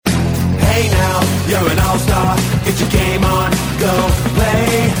Hey now, you're an all-star. Get your game on, go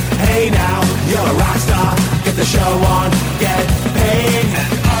play. Hey now, you're a rock star. Get the show on, get paid.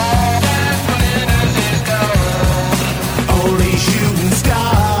 And all that glitters is gold. Only shooting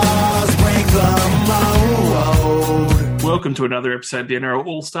stars break the mold. Welcome to another episode of the NRL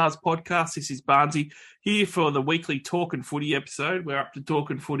Allstars podcast. This is Barnsey here for the weekly Talkin' Footy episode. We're up to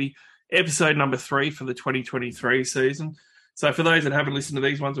Talkin' Footy episode number 3 for the 2023 season. So for those that haven't listened to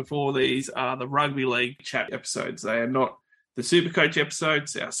these ones before, these are the Rugby League chat episodes. They are not the Supercoach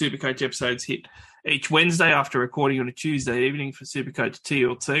episodes. Our Supercoach episodes hit each Wednesday after recording on a Tuesday evening for Supercoach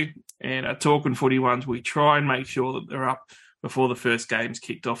TLT. And our Talkin' Footy ones, we try and make sure that they're up before the first game's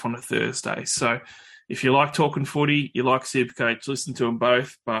kicked off on a Thursday. So if you like Talkin' Footy, you like Supercoach, listen to them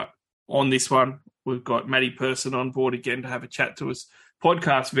both. But on this one, we've got Matty Person on board again to have a chat to us.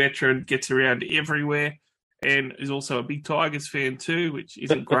 Podcast veteran, gets around everywhere, and is also a big Tigers fan too, which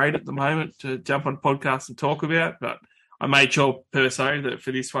isn't great at the moment to jump on podcasts and talk about. But I made sure, Perso, that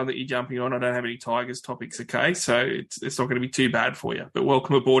for this one that you're jumping on, I don't have any Tigers topics, okay? So it's not going to be too bad for you. But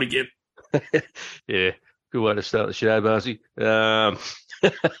welcome aboard again. Yeah, good way to start the show, Barsy.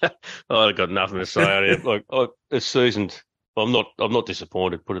 I've got nothing to say on it. Like this season's, I'm not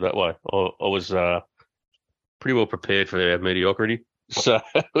disappointed. Put it that way. I was pretty well prepared for our mediocrity, so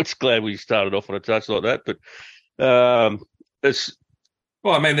it's glad we started off on a touch like that. But it's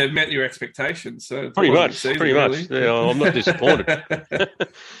well, I mean, they've met your expectations, so it's pretty much. Really. Yeah, I'm not disappointed.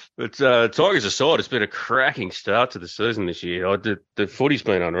 But Tigers aside, it's been a cracking start to the season this year. The footy's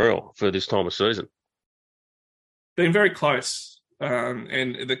been unreal for this time of season. Been very close.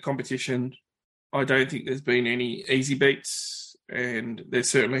 And the competition, I don't think there's been any easy beats, and there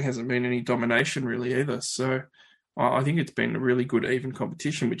certainly hasn't been any domination really either. So I think it's been a really good even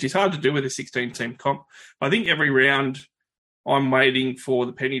competition, which is hard to do with a 16-team comp. I think every round I'm waiting for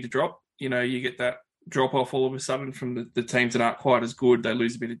the penny to drop. You know, you get that drop-off all of a sudden from the teams that aren't quite as good. They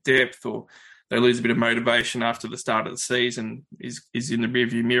lose a bit of depth, or they lose a bit of motivation after the start of the season is in the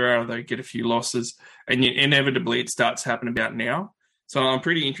rearview mirror. They get a few losses, and inevitably it starts happening about now. So I'm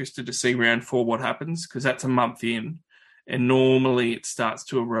pretty interested to see round 4 what happens, because that's a month in, and normally it starts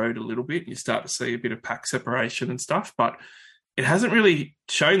to erode a little bit. You start to see a bit of pack separation and stuff, but it hasn't really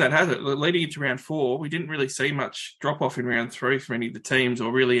shown that, has it? Leading into round 4, we didn't really see much drop-off in round 3 for any of the teams,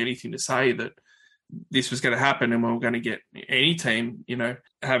 or really anything to say that this was going to happen and we were going to get any team,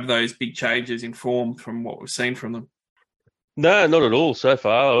 have those big changes in form from what we've seen from them. No, not at all so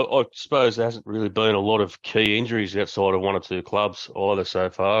far. I suppose there hasn't really been a lot of key injuries outside of one or two clubs either so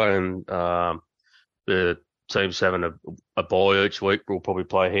far, and the teams having a bye each week will probably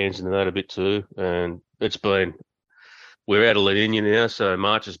play hands into that a bit too. And we're out of La Nina now, so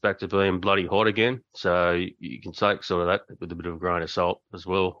March is back to being bloody hot again. So you can take sort of that with a bit of a grain of salt as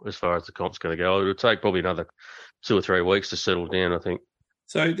well as far as the comp's going to go. It'll take probably another 2 or 3 weeks to settle down, I think.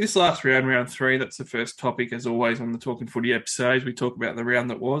 So this last round 3, that's the first topic, as always, on the Talkin' Footy episodes. We talk about the round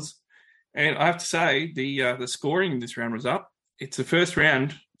that was. And I have to say, the scoring in this round was up. It's the first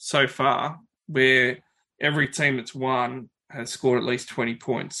round so far where every team that's won has scored at least 20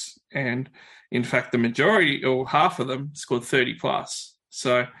 points. And in fact, the majority, or half of them, scored 30 plus.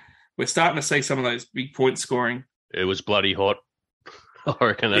 So we're starting to see some of those big point scoring. It was bloody hot. I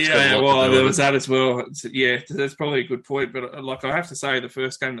reckon that's there was that as well. Yeah, that's probably a good point. But I have to say, the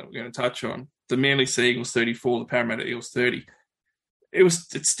first game that we're going to touch on, the Manly Sea Eagles 34, the Parramatta Eels 30.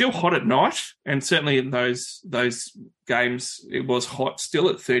 It's still hot at night, and certainly in those games, it was hot still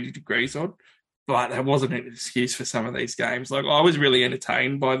at 30 degrees odd. But that wasn't an excuse for some of these games. Like, I was really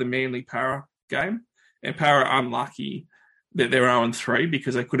entertained by the Manly Para game, and Para unlucky that they're 0-3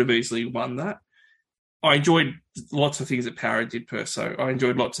 because they could have easily won that. I enjoyed lots of things that Para did, Perso. I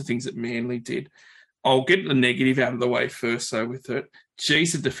enjoyed lots of things that Manly did. I'll get the negative out of the way first, though, with it.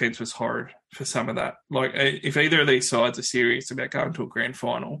 Geez, the defence was horrid for some of that. Like, if either of these sides are serious about going to a grand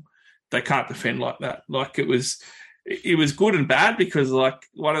final, they can't defend like that. Like, it was good and bad, because, like,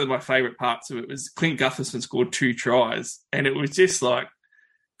 one of my favourite parts of it was Clint Gutherson scored 2 tries, and it was just, like,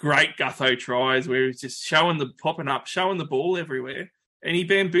 great Gutho tries where he was just popping up, showing the ball everywhere. And he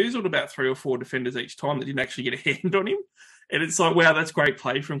bamboozled about 3 or 4 defenders each time that didn't actually get a hand on him. And it's like, wow, that's great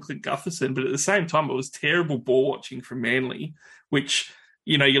play from Clint Gutherson. But at the same time, it was terrible ball watching from Manly, which,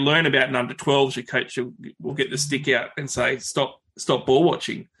 you learn about in under 12s. Your coach will get the stick out and say, stop ball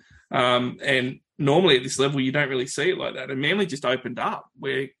watching. And normally at this level, you don't really see it like that. And Manly just opened up,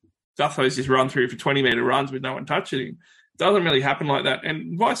 where Gutho's just run through for 20-metre runs with no one touching him. It doesn't really happen like that.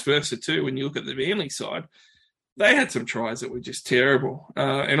 And vice versa too, when you look at the Manly side. They had some tries that were just terrible.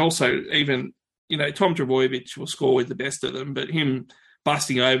 And also even, Tom Trbojevic will score with the best of them, but him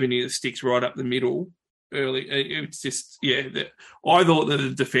busting over near the sticks right up the middle early. It's just, I thought that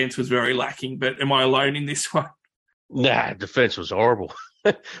the defence was very lacking, but am I alone in this one? Nah, defence was horrible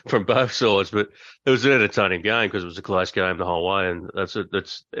from both sides, but it was an entertaining game because it was a close game the whole way, and that's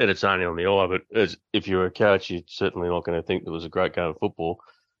entertaining on the eye. But if you're a coach, you're certainly not going to think it was a great game of football.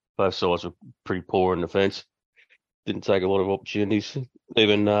 Both sides were pretty poor in defence. Didn't take a lot of opportunities.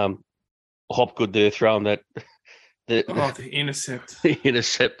 Even Hopgood there throwing that the intercept, the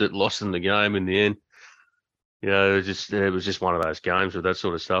intercept that lost them the game in the end. It was just one of those games with that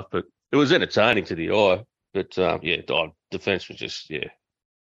sort of stuff. But it was entertaining to the eye. But defence was just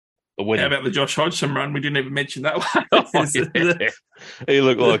How about the Josh Hodgson run? We didn't even mention that one. He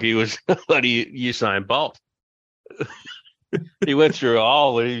looked like he was bloody Usain Bolt. He went through a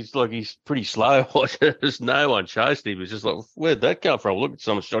hole and he's pretty slow. There's no one chased him. He was just like, where'd that come from? Look,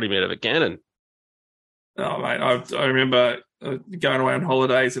 someone shot him out of a cannon. Oh, mate, I remember going away on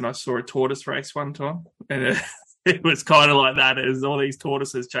holidays and I saw a tortoise race one time. And it was kind of like that. It was all these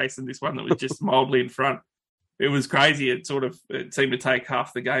tortoises chasing this one that was just mildly in front. It was crazy. It seemed to take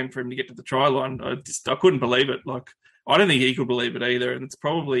half the game for him to get to the try line. I couldn't believe it. Like, I don't think he could believe it either. And it's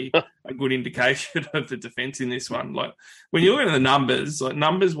probably a good indication of the defence in this one. Like, when you look at the numbers, like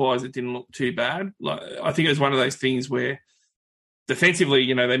numbers-wise, it didn't look too bad. Like, I think it was one of those things where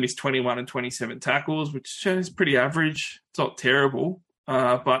defensively, they missed 21 and 27 tackles, which is pretty average. It's not terrible.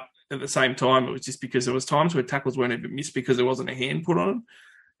 But at the same time, it was just because there was times where tackles weren't even missed because there wasn't a hand put on them.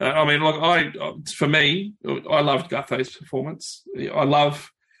 For me, I loved Gutho's performance.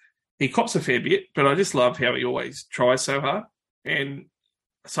 He cops a fair bit, but I just love how he always tries so hard. And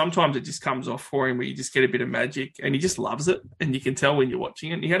sometimes it just comes off for him where you just get a bit of magic and he just loves it. And you can tell when you're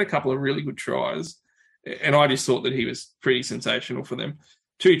watching it. And he had a couple of really good tries. And I just thought that he was pretty sensational for them.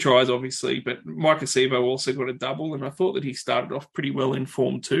 2 tries, obviously, but Mike Acevo also got a double. And I thought that he started off pretty well in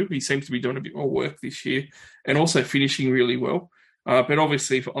form too. He seems to be doing a bit more work this year and also finishing really well. But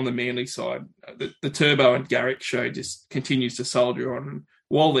obviously on the Manly side, the Turbo and Garrick show just continues to soldier on. And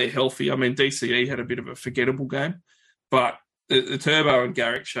while they're healthy, DCE had a bit of a forgettable game, but the Turbo and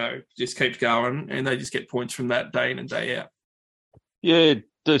Garrick show just keeps going and they just get points from that day in and day out. Yeah,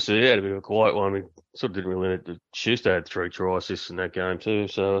 DCE had a bit of a quiet one. We sort of didn't really need to. Schuster had 3 try assists in that game too,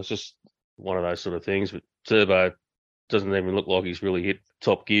 so it's just one of those sort of things. But Turbo doesn't even look like he's really hit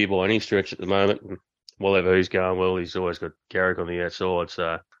top gear by any stretch at the moment. And whenever he's going well, he's always got Garrick on the outside.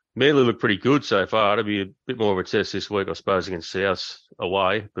 So Manly look pretty good so far. It'll be a bit more of a test this week, I suppose, against Souths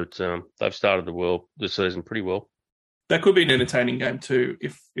away. But they've started the season pretty well. That could be an entertaining game too.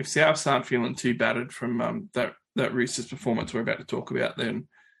 If Souths aren't feeling too battered from that Roosters performance we're about to talk about, then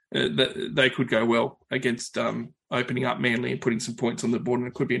they could go well against opening up Manly and putting some points on the board. And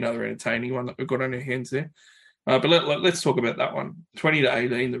it could be another entertaining one that we've got on our hands there. But let's talk about that one.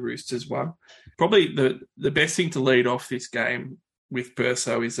 20-18, the Roosters won. Probably the best thing to lead off this game with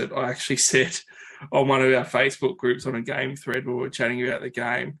Perso is that I actually said on one of our Facebook groups on a game thread where we were chatting about the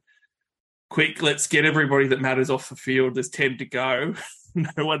game, quick, let's get everybody that matters off the field. There's 10 to go.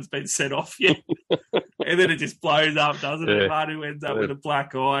 No one's been sent off yet. And then it just blows up, doesn't it? Manu ends up with a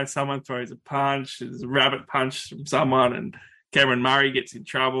black eye. Someone throws a punch. There's a rabbit punch from someone and Cameron Murray gets in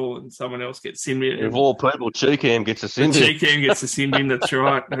trouble and someone else gets sin bin. Of all people, Cheekham gets a sin bin. Cheekham gets a sin bin, that's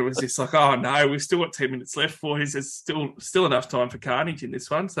right. And it was just like, oh no, we've still got 10 minutes left for his. There's still enough time for carnage in this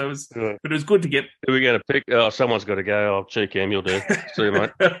one. So but it was good to get. Who are we going to pick? Oh, someone's got to go. Oh, Cheekham, you'll do. See you,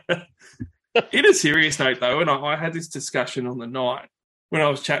 mate. In a serious note, though, and I had this discussion on the night when I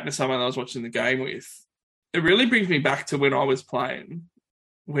was chatting to someone I was watching the game with, it really brings me back to when I was playing,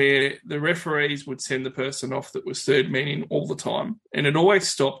 where the referees would send the person off that was third man in all the time. And it always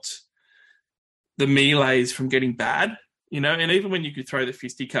stopped the melees from getting bad, and even when you could throw the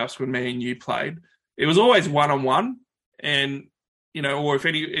fisticuffs when me and you played, it was always one-on-one. And, or if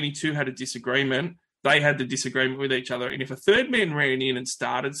any two had a disagreement, they had the disagreement with each other. And if a third man ran in and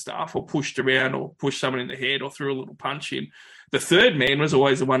started stuff or pushed around or pushed someone in the head or threw a little punch in, the third man was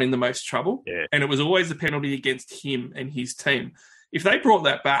always the one in the most trouble. Yeah. And it was always the penalty against him and his team. If they brought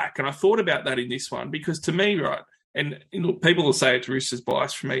that back, and I thought about that in this one, because to me, right, and look, people will say it's Roosters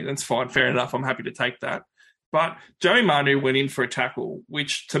bias for me. That's fine. Fair enough. I'm happy to take that. But Joey Manu went in for a tackle,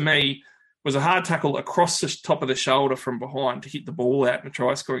 which to me was a hard tackle across the top of the shoulder from behind to hit the ball out in a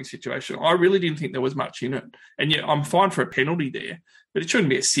try-scoring situation. I really didn't think there was much in it. And yeah, I'm fine for a penalty there, but it shouldn't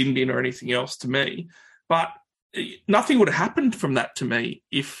be a sin bin or anything else to me. But nothing would have happened from that to me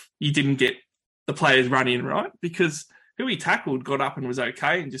if you didn't get the players run in, right? Because who he tackled got up and was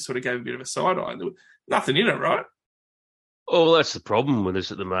okay and just sort of gave a bit of a side eye. There was nothing in it, right? Oh, well, that's the problem with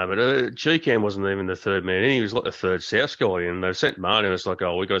this at the moment. Cheekham wasn't even the third man in. He was like the third South guy, and they sent Martin, and it's like,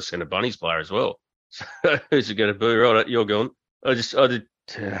 oh, we got to send a Bunnies player as well. So who's it going to be? Right, you're gone. I did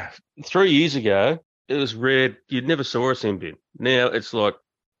 3 years ago. It was rare. You'd never saw us in bin. Now it's like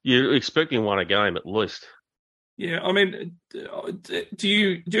you're expecting one a game at least. Yeah, I mean, do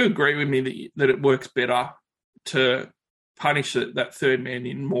you agree with me that it works better to punish that third man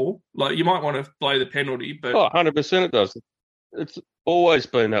in more? Like, you might want to blow the penalty, but 100% it does. It's always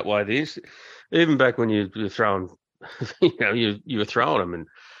been that way. This, even back when you were throwing, you were throwing them, and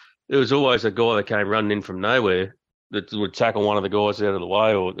there was always a guy that came running in from nowhere that would tackle one of the guys out of the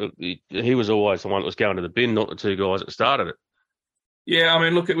way, or he was always the one that was going to the bin, not the two guys that started it. yeah, I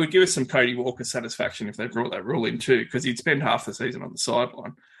mean, look, it would give us some Cody Walker satisfaction if they brought that rule in too, because he'd spend half the season on the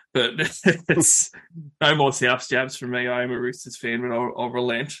sideline. But it's no more Souths jabs from me. I am a Roosters fan, but I'll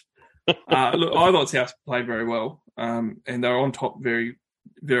relent. Look, I thought Souths played very well, and they were on top very,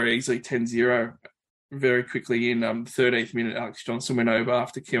 very easily, 10-0, very quickly in 13th minute. Alex Johnson went over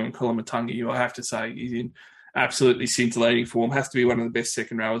after Kieran Koloamatangi, who I have to say is in absolutely scintillating form. Has to be one of the best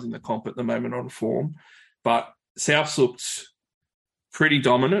second rowers in the comp at the moment on form. But Souths looked pretty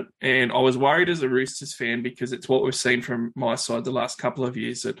dominant, and I was worried as a Roosters fan because it's what we've seen from my side the last couple of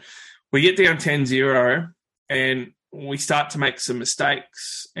years, that we get down 10-0 and we start to make some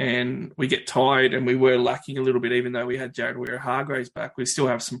mistakes and we get tired, and we were lacking a little bit, even though we had Jared Waerea-Hargreaves back. We still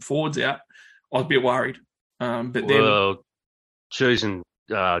have some forwards out. I was a bit worried. Choosing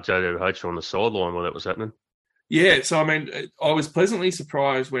Joe Hocher on the sideline while that was happening. Yeah, so I mean, I was pleasantly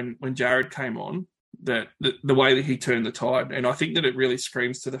surprised when Jared came on, that the way that he turned the tide. And I think that it really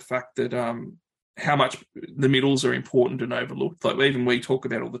screams to the fact that how much the middles are important and overlooked. Like, even we talk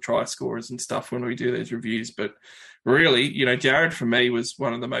about all the try scorers and stuff when we do these reviews, but really, Jared for me was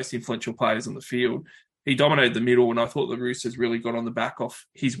one of the most influential players on the field. He dominated the middle, and I thought the Roosters really got on the back of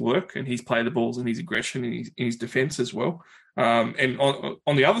his work and his play the balls and his aggression and his defence as well. And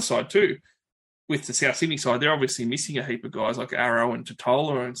on the other side too, with the South Sydney side, they're obviously missing a heap of guys like Arrow and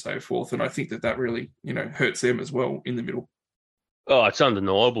Totola and so forth, and I think that really, hurts them as well in the middle. Oh, it's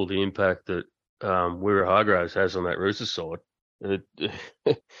undeniable the impact that Waerea-Hargreaves has on that Roosters side.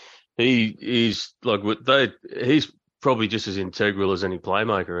 He's probably just as integral as any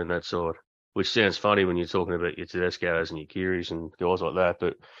playmaker in that side, which sounds funny when you're talking about your Tedescos and your Kearys and guys like that,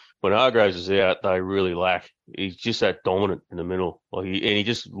 but when Hargreaves is out, they really lack. He's just that dominant in the middle. He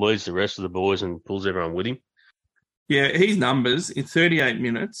just leads the rest of the boys and pulls everyone with him. Yeah, his numbers in 38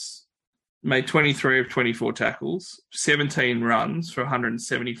 minutes, made 23 of 24 tackles, 17 runs for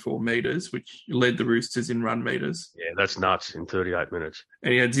 174 metres, which led the Roosters in run metres. Yeah, that's nuts in 38 minutes.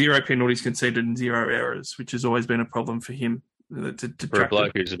 And he had 0 penalties conceded and 0 errors, which has always been a problem for him. For a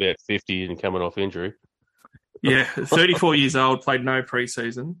bloke who's about 50 and coming off injury. Yeah, 34 years old, played no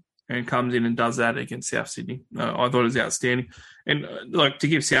preseason, and comes in and does that against South Sydney. I thought it was outstanding. And to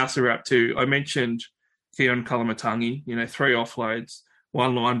give South a rap too, I mentioned Kieran Koloamatangi, 3 offloads,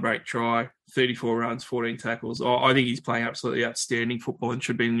 1 line break try, 34 runs, 14 tackles. I think he's playing absolutely outstanding football and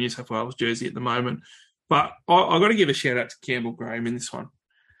should be in the New South Wales jersey at the moment. But I've got to give a shout out to Campbell Graham in this one.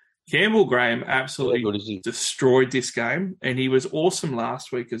 Campbell Graham absolutely destroyed this game, and he was awesome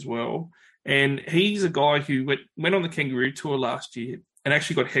last week as well. And he's a guy who went on the Kangaroo Tour last year and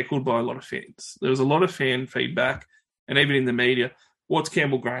actually got heckled by a lot of fans. There was a lot of fan feedback, and even in the media, what's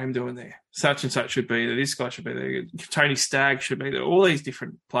Campbell Graham doing there? Such and such should be there. This guy should be there. Tony Stagg should be there. All these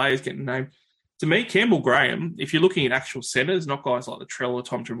different players getting named. To me, Campbell Graham, if you're looking at actual centres, not guys like Latrell or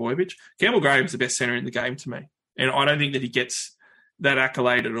Tom Trbojevic, Campbell Graham's the best centre in the game to me. And I don't think that he gets that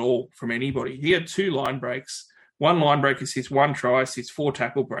accolade at all from anybody. He had 2 line breaks, 1 line break assist, 1 try assist, 4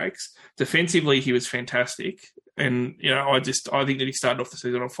 tackle breaks. Defensively, he was fantastic. And, I think that he started off the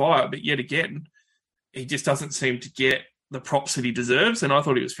season on fire. But yet again, he just doesn't seem to get the props that he deserves. And I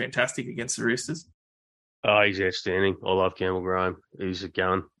thought he was fantastic against the Roosters. Oh, he's outstanding. I love Campbell Graham. He's a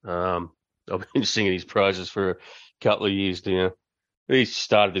gun. I've been singing his praises for a couple of years now. He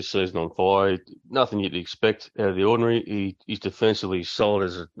started this season on fire. Nothing you'd expect out of the ordinary. He's defensively solid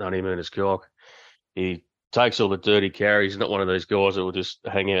as a 90-metres cock. He takes all the dirty carries. He's not one of those guys that will just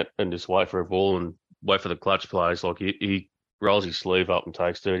hang out and just wait for a ball and wait for the clutch plays. Like, he rolls his sleeve up and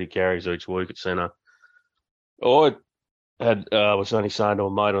takes 30 carries each week at centre. I was only saying to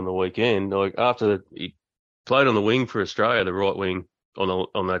a mate on the weekend, after he played on the wing for Australia, the right wing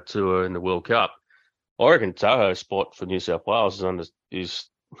on that tour in the World Cup, I reckon Tahoe's spot for New South Wales is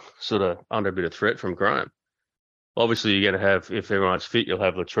sort of under a bit of threat from Graham. Obviously, you're going to have, if everyone's fit, you'll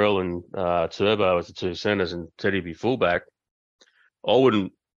have Latrell and Turbo as the 2 centres and Teddy be fullback. I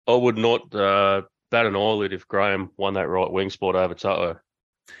would not bat an eyelid if Graham won that right wing spot over Toto.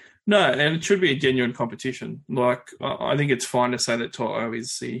 No, and it should be a genuine competition. Like, I think it's fine to say that Toto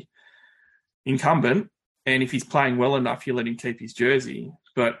is the incumbent, and if he's playing well enough, you let him keep his jersey.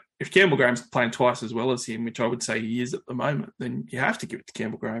 But if Campbell Graham's playing twice as well as him, which I would say he is at the moment, then you have to give it to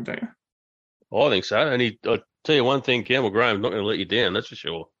Campbell Graham, don't you? I think so. And I'll tell you one thing, Campbell Graham's not going to let you down, that's for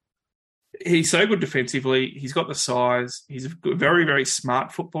sure. He's so good defensively. He's got the size. He's a very, very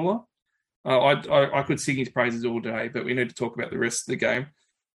smart footballer. I could sing his praises all day, but we need to talk about the rest of the game.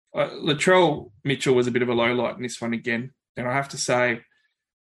 Latrell Mitchell was a bit of a low light in this one again. And I have to say,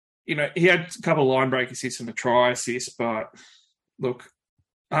 he had a couple of line break assists and a try assist, but look,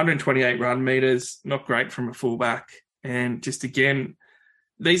 128 run meters, not great from a fullback. And just again,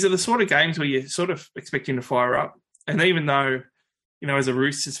 these are the sort of games where you're sort of expecting to fire up. And even though, as a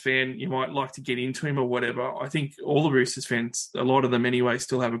Roosters fan, you might like to get into him or whatever, I think all the Roosters fans, a lot of them anyway,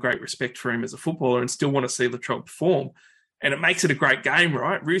 still have a great respect for him as a footballer and still want to see Latrell perform. And it makes it a great game,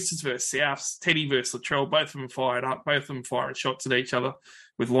 right? Roosters versus Souths, Teddy versus Latrell, both of them fired up, both of them firing shots at each other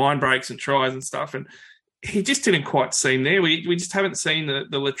with line breaks and tries and stuff. And he just didn't quite seem there. We just haven't seen the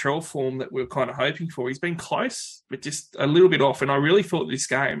Latrell form that we were kind of hoping for. He's been close, but just a little bit off. And I really thought this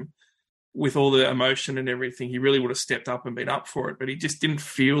game, with all the emotion and everything, he really would have stepped up and been up for it, but he just didn't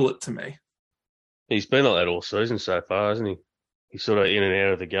feel it to me. He's been like that all season so far, hasn't he? He's sort of in and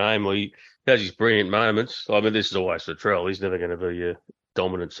out of the game. Well, he has his brilliant moments. I mean, this is always Latrell. He's never going to be a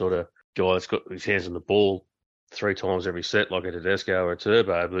dominant sort of guy that's got his hands on the ball 3 times every set like a Tedesco or a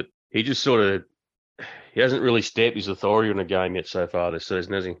Turbo, but he just he hasn't really stamped his authority on the game yet so far this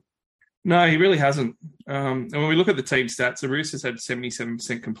season, has he? No, he really hasn't. And when we look at the team stats, the Roosters had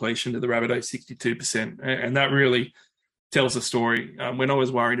 77% completion to the Rabbitohs 62%, and that really tells the story. When I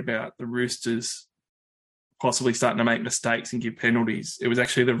was worried about the Roosters possibly starting to make mistakes and give penalties, it was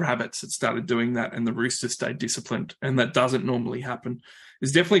actually the Rabbits that started doing that, and the Roosters stayed disciplined, and that doesn't normally happen.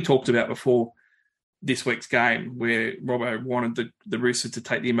 It's definitely talked about before this week's game where Robbo wanted the Roosters to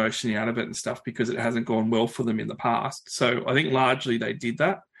take the emotion out of it and stuff because it hasn't gone well for them in the past. So I think largely they did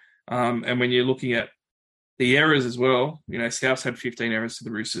that. And when you're looking at the errors as well, Souths had 15 errors to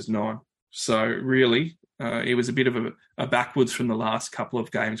the Roosters 9. So really, it was a bit of a backwards from the last couple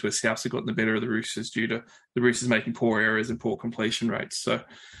of games where Souths had gotten the better of the Roosters due to the Roosters making poor errors and poor completion rates. So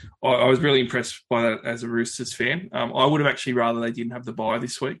I was really impressed by that as a Roosters fan. I would have actually rather they didn't have the bye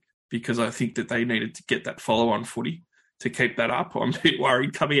this week because I think that they needed to get that follow-on footy to keep that up. I'm a bit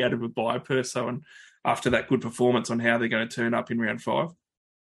worried coming out of a bye per so and after that good performance on how they're going to turn up in round 5.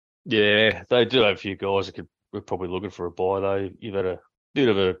 Yeah, they do have a few guys that were probably looking for a bye, though. You've had a bit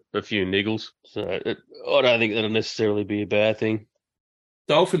of a few niggles. So I don't think that'll necessarily be a bad thing.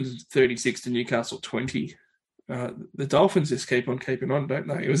 Dolphins 36 to Newcastle 20. The Dolphins just keep on keeping on, don't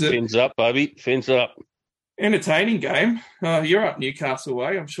they? It was Fins up, baby. Fins up. Entertaining game. You're up Newcastle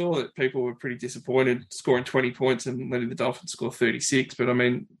way. I'm sure that people were pretty disappointed scoring 20 points and letting the Dolphins score 36. But, I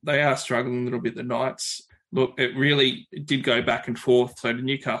mean, they are struggling a little bit, the Knights. Look, it really did go back and forth. So to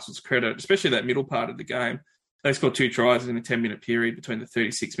Newcastle's credit, especially that middle part of the game, they scored 2 tries in a 10-minute period between the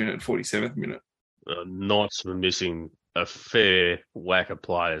 36th minute and 47th minute. Knights were missing a fair whack of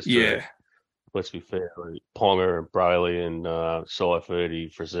players. Yeah. Let's be fair. Ponga and Brayley and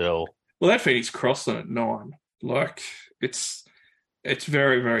Saifidi, Frizzell. Well, that Phoenix crossed them at 9. Like, it's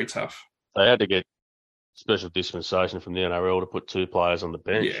very, very tough. They had to get special dispensation from the NRL to put 2 players on the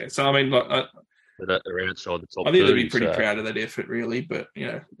bench. Yeah, so, I mean, like... They're outside the top. I think they'd be pretty proud of that effort, really. But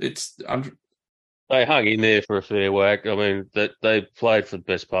it's they hung in there for a fair whack. I mean, they played for the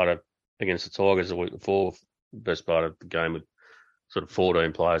best part of against the Tigers the week before. The best part of the game with sort of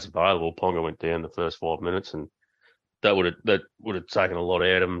 14 players available. Ponga went down the first 5 minutes, and that would have taken a lot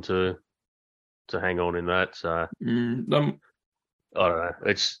out of them to hang on in that. So I don't know.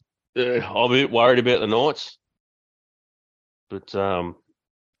 It's I'm a bit worried about the Knights, but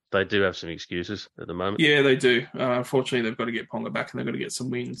they do have some excuses at the moment. Yeah, they do. Unfortunately, they've got to get Ponga back and they've got to get some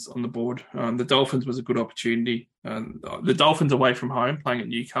wins on the board. The Dolphins was a good opportunity. The Dolphins away from home, playing at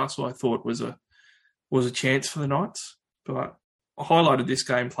Newcastle, I thought was a chance for the Knights. But I highlighted this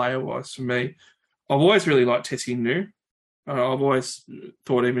game player-wise for me. I've always really liked Tessie New. I've always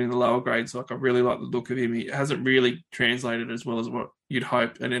thought even in the lower grades, I really like the look of him. He hasn't really translated as well as what you'd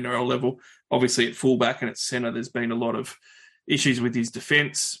hope at NRL level. Obviously, at fullback and at centre, there's been a lot of issues with his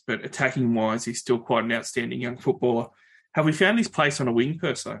defence, but attacking-wise, he's still quite an outstanding young footballer. Have we found his place on a wing,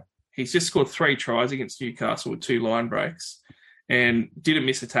 Perso? He's just scored 3 tries against Newcastle with 2 line breaks and didn't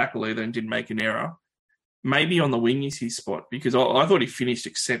miss a tackle either and didn't make an error. Maybe on the wing is his spot because I thought he finished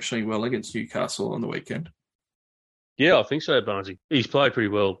exceptionally well against Newcastle on the weekend. Yeah, I think so, Barnesy. He's played pretty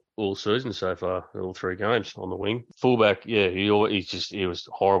well all season so far, all 3 games on the wing. Fullback, yeah, he was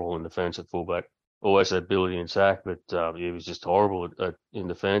horrible in defence at fullback. Always had ability in sack, but he was just horrible in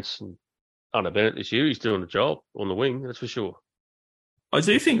defence. And Hunter Bennett this year, he's doing the job on the wing, that's for sure. I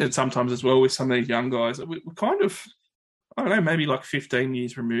do think that sometimes as well with some of these young guys, we're kind of, I don't know, maybe like 15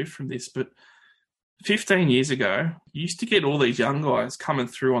 years removed from this, but 15 years ago, you used to get all these young guys coming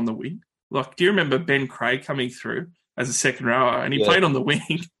through on the wing. Like, do you remember Ben Craig coming through as a second rower, and he played on the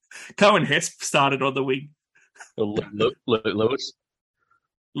wing? Cohen Hesp started on the wing. Luke Lewis.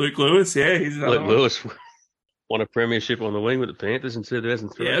 Luke Lewis, yeah. He's Luke Lewis won a premiership on the wing with the Panthers in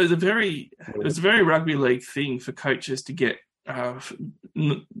 2003. Yeah, it was a very rugby league thing for coaches to get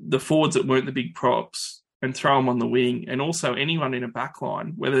the forwards that weren't the big props and throw them on the wing, and also anyone in a back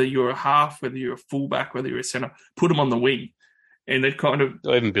line, whether you're a half, whether you're a fullback, whether you're a centre, put them on the wing. And they kind of...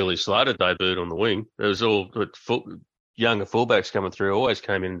 Even Billy Slater debuted on the wing. There was all younger fullbacks coming through, always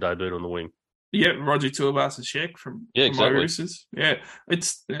came in and debuted on the wing. Yeah, Roger Tuivasa-Sheck from exactly. Roosters. Yeah,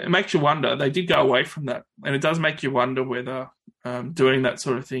 it makes you wonder. They did go away from that, and it does make you wonder whether doing that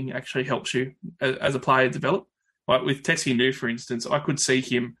sort of thing actually helps you as a player develop. Like with Tessie New, for instance, I could see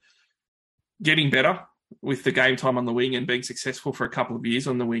him getting better with the game time on the wing and being successful for a couple of years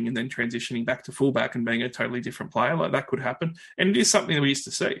on the wing and then transitioning back to fullback and being a totally different player. Like that could happen. And it is something that we used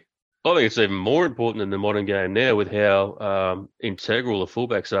to see. I think it's even more important in the modern game now with how integral the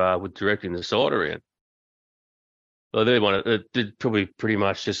fullbacks are with directing the side around. Well, they're probably pretty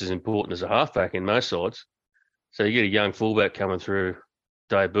much just as important as a halfback in most sides. So you get a young fullback coming through,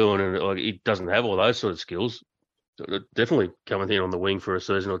 debuting, and he doesn't have all those sort of skills. Definitely coming in on the wing for a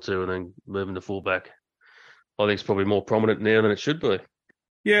season or two and then moving to fullback. I think it's probably more prominent now than it should be.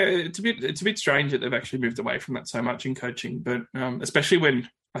 Yeah, it's a bit strange that they've actually moved away from that so much in coaching, but especially when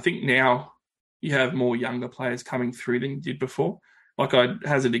I think now you have more younger players coming through than you did before. Like I'd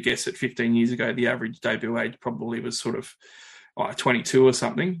hazard a guess at 15 years ago, the average debut age probably was sort of 22 or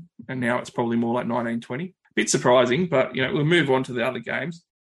something, and now it's probably more like 19, 20. Bit surprising, but we'll move on to the other games.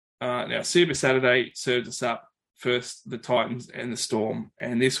 Now, Super Saturday served us up first the Titans and the Storm,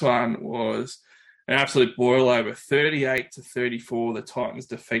 and this one was an absolute boil over. 38-34, the Titans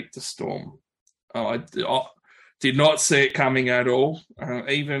defeat the Storm. I did not see it coming at all.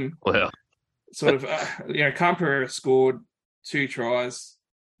 Camperera scored 2 tries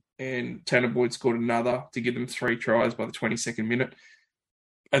and Tanner Boyd scored another to give them 3 tries by the 22nd minute.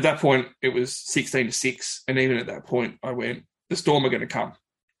 At that point, it was 16-6, and even at that point, I went, the Storm are going to come.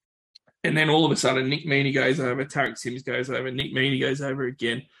 And then all of a sudden, Nick Meaney goes over, Tarek Sims goes over, Nick Meaney goes over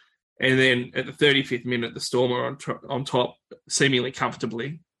again. And then at the 35th minute, the Storm are on top, seemingly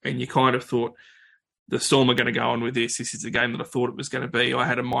comfortably. And you kind of thought, the Storm are going to go on with this. This is the game that I thought it was going to be. I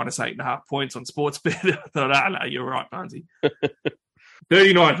had a minus 8.5 points on Sportsbet. I thought, no, you're right, Barnesy.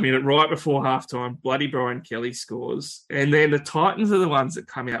 39th minute, right before halftime, bloody Brian Kelly scores. And then the Titans are the ones that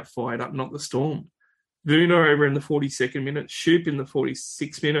come out fired up, not the Storm. Vuna over in the 42nd minute, Shoop in the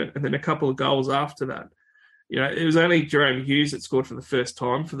 46th minute, and then a couple of goals after that. It was only Jerome Hughes that scored for the first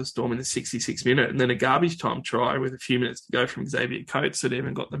time for the Storm in the 66th minute, and then a garbage time try with a few minutes to go from Xavier Coates that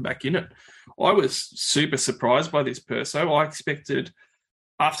even got them back in it. I was super surprised by this, Perso. I expected,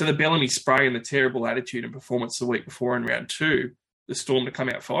 after the Bellamy spray and the terrible attitude and performance the week before in round 2, the Storm to come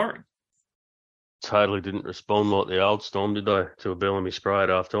out firing. Totally didn't respond like the old Storm, did they, to a Bellamy spray at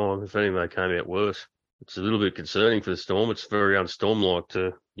half time? If anything, they came out worse. It's a little bit concerning for the Storm. It's very unstorm-like,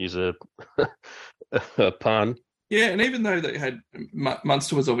 to use a pun. Yeah, and even though they had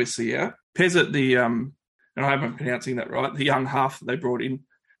Munster was obviously out, Pezzett, and I hope I'm pronouncing that right, the young half that they brought in.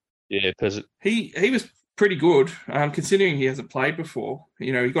 Yeah, Pezzett. He was pretty good, considering he hasn't played before.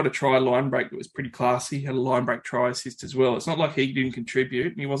 He got a try line break that was pretty classy. He had a line break try assist as well. It's not like he didn't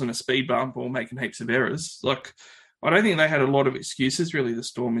contribute. He wasn't a speed bump or making heaps of errors. Like, I don't think they had a lot of excuses, really, the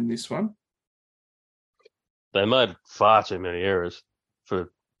Storm in this one. They made far too many errors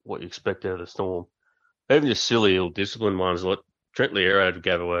for what you expect out of the Storm. Even just silly, ill-disciplined ones. Like Trent Liero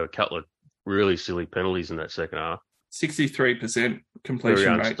gave away a couple of really silly penalties in that second half. 63%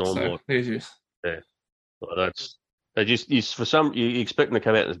 completion rate. So there's your... Yeah, well, you expect them to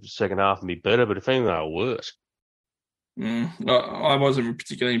come out in the second half and be better, but if anything, they were worse. I wasn't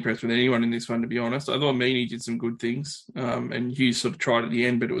particularly impressed with anyone in this one, to be honest. I thought Meaney did some good things, and Hughes sort of tried at the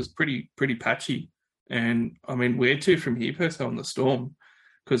end, but it was pretty patchy. And, where to from here, Perso, on the Storm?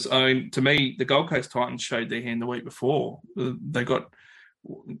 Because, to me, the Gold Coast Titans showed their hand the week before. They got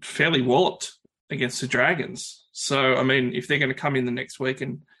fairly walloped against the Dragons. So, if they're going to come in the next week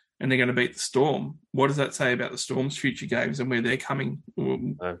and they're going to beat the Storm, what does that say about the Storm's future games and where they're coming?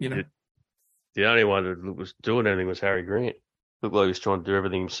 the only one that was doing anything was Harry Grant. Looked like he was trying to do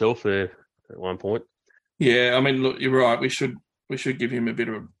everything himself there at one point. Yeah, I mean, look, you're right. We should give him a bit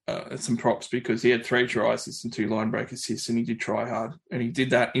of some props because he had 3 try assists and 2 line break assists, and he did try hard, and he did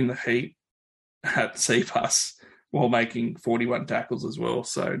that in the heat at CPAS while making 41 tackles as well.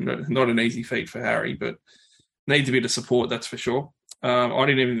 So not an easy feat for Harry, but needs a bit of support, that's for sure. I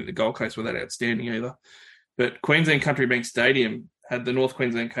didn't even think the Gold Coast were that outstanding either. But Queensland Country Bank Stadium had the North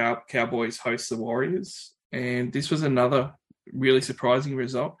Queensland Cowboys host the Warriors, and this was another really surprising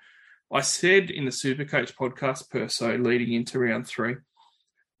result. I said in the Supercoach podcast Perso leading into round 3,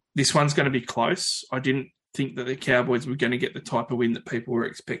 this one's going to be close. I didn't think that the Cowboys were going to get the type of win that people were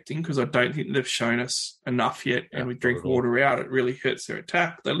expecting because I don't think they've shown us enough yet. And with Drinkwater out, it really hurts their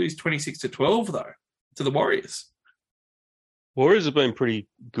attack. They lose 26-12 though to the Warriors. Warriors have been pretty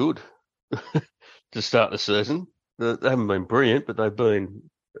good to start the season. They haven't been brilliant, but they've been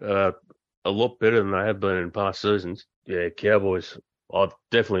a lot better than they have been in past seasons. Yeah, Cowboys. I'm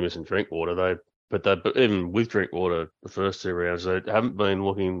definitely missing Drinkwater. But even with Drinkwater, the first 2 rounds, they haven't been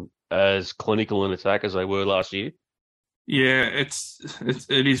looking as clinical in attack as they were last year. Yeah, it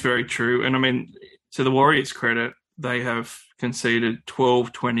is very true. And I mean, to the Warriors' credit, they have conceded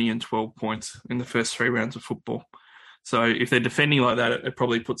 12, 20 and 12 points in the first 3 rounds of football. So if they're defending like that, it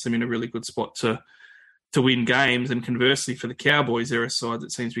probably puts them in a really good spot to win games. And conversely, for the Cowboys, they're a side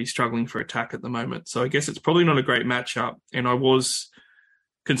that seems to be struggling for attack at the moment. So I guess it's probably not a great matchup. And I was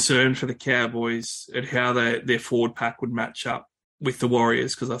concerned for the Cowboys at how their forward pack would match up with the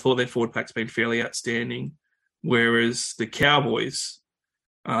Warriors because I thought their forward pack's been fairly outstanding. Whereas the Cowboys,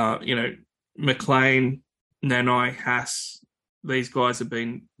 McLean, Nanai, Haas, these guys have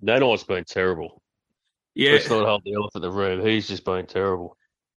been... Nanai's been terrible. Yeah. Let's not hold the elephant in the room. He's just been terrible.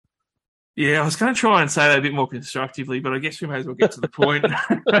 Yeah, I was going to try and say that a bit more constructively, but I guess we may as well get to the point.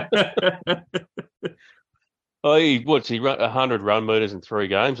 He run 100 run meters in 3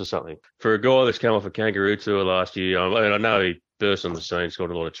 games or something. For a guy that's come off a kangaroo tour last year, I know he burst on the scene,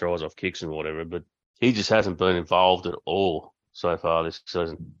 scored a lot of tries off kicks and whatever, but he just hasn't been involved at all so far this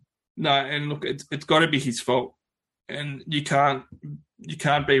season. No, and look, it's got to be his fault, and you can't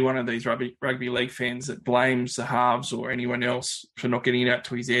be one of these rugby league fans that blames the halves or anyone else for not getting it out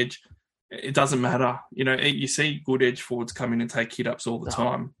to his edge. It doesn't matter. You see good edge forwards come in and take hit-ups all the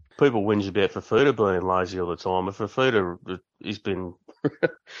time. People whinge about Footy being lazy all the time. But Footy, he's been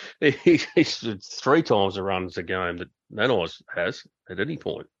he's 3 times the runs a game that Nanai has at any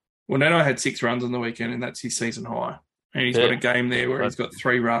point. Well, Nanai had 6 runs on the weekend, and that's his season high. And he's got a game there where he's got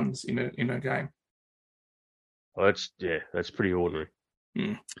 3 runs in a game. Well, that's pretty ordinary.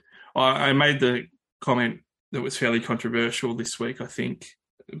 I made the comment that was fairly controversial this week, I think,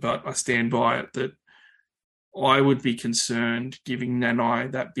 but I stand by it that I would be concerned giving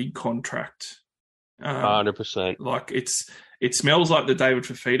Nanai that big contract. 100%. Like it smells like the David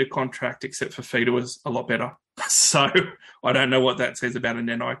Fafita contract, except Fafita was a lot better. So I don't know what that says about a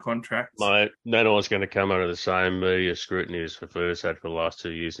Nanai contract. Nanai's going to come under the same media scrutiny as Fafita's had for the last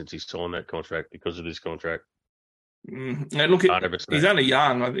 2 years since he's signed that contract because of this contract. And look, he's only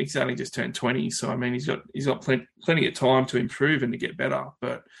young. I think he's only just turned 20. So I mean, he's got plenty of time to improve and to get better.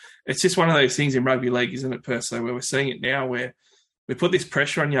 But it's just one of those things in rugby league, isn't it, Perso, where we're seeing it now, where we put this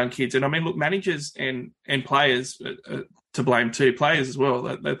pressure on young kids. And I mean, look, managers and players to blame too, players as well.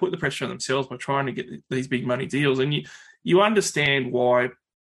 They put the pressure on themselves by trying to get these big money deals. And you understand why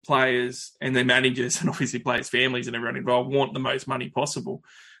players and their managers and obviously players' families and everyone involved want the most money possible.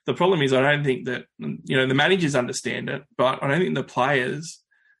 The problem is I don't think that, the managers understand it, but I don't think the players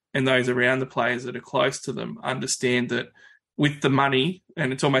and those around the players that are close to them understand that with the money,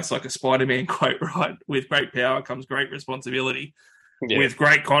 and it's almost like a Spider-Man quote, right? With great power comes great responsibility. Yeah. With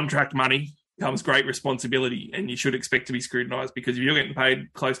great contract money comes great responsibility, and you should expect to be scrutinised because if you're getting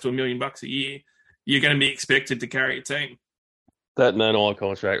paid close to $1 million a year, you're going to be expected to carry a team. That Nanai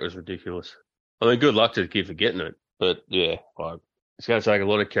contract was ridiculous. I mean, good luck to the kid for getting it, but yeah, it's going to take a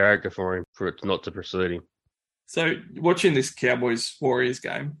lot of character for him for it not to precede him. So watching this Cowboys-Warriors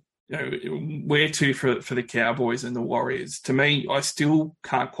game, where to for the Cowboys and the Warriors? To me, I still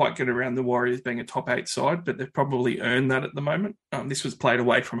can't quite get around the Warriors being a top 8 side, but they've probably earned that at the moment. This was played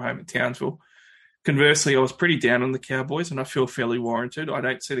away from home at Townsville. Conversely, I was pretty down on the Cowboys, and I feel fairly warranted.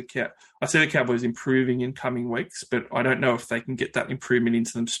 I see the Cowboys improving in coming weeks, but I don't know if they can get that improvement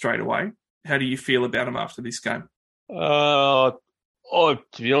into them straight away. How do you feel about them after this game? To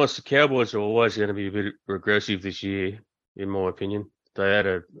be honest, the Cowboys are always going to be a bit regressive this year, in my opinion. They had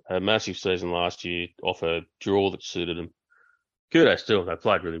a massive season last year off a draw that suited them. Kudos to them. They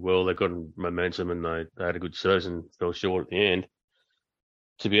played really well. They got momentum and they had a good season. Fell short at the end.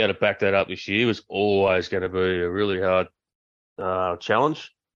 to be able to back that up this year was always going to be a really hard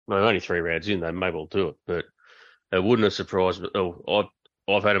challenge. Well, only 3 rounds in, they may well do it, but it wouldn't have surprised me.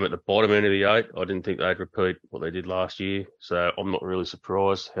 I've had them at the bottom end of the 8. I didn't think they'd repeat what they did last year, so I'm not really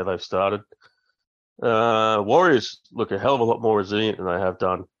surprised how they've started. Warriors look a hell of a lot more resilient than they have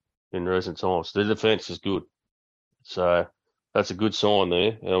done in recent times. Their defence is good, so that's a good sign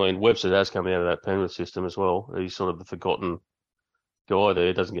there. I mean, Webster has come out of that Penrith system as well. He's sort of the forgotten guy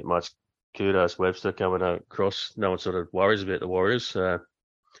there. Doesn't get much kudos, Webster, coming across. No one sort of worries about the Warriors, so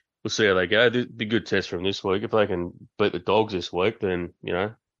we'll see how they go. It'll be a good test for them this week. If they can beat the Dogs this week, then,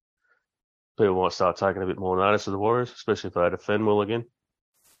 people might start taking a bit more notice of the Warriors, especially if they defend well again.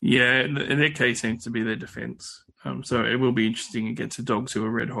 Yeah, and their key seems to be their defence. So it will be interesting against the Dogs, who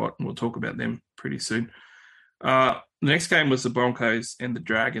are red hot, and we'll talk about them pretty soon. The next game was the Broncos and the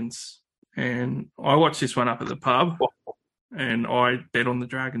Dragons. And I watched this one up at the pub, and I bet on the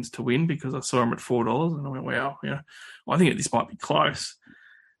Dragons to win because I saw them at $4, and I went, wow, I think this might be close.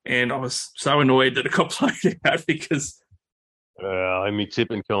 And I was so annoyed that it got played out because... in my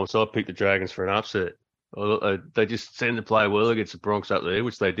tipping comp, so I picked the Dragons for an upset. They just tend to play well against the Bronx up there,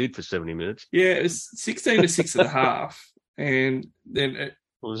 which they did for 70 minutes. Yeah, it was 16-6 at the half. And then... It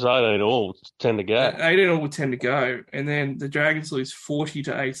was 18 all, 10 to go. 18 all with 10 to go. And then the Dragons lose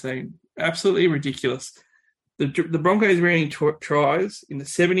 40-18. Absolutely ridiculous. The Broncos ran tries in the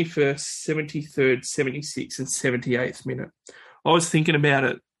 71st, 73rd, 76th, and 78th minute. I was thinking about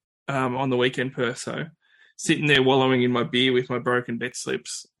it on the weekend, Perso, sitting there wallowing in my beer with my broken bet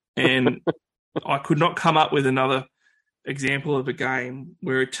slips. And I could not come up with another example of a game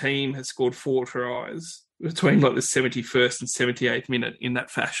where a team has scored 4 tries between like the 71st and 78th minute in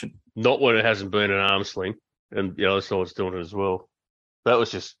that fashion. Not when it hasn't been an arm sling, and the other side's doing it as well. That was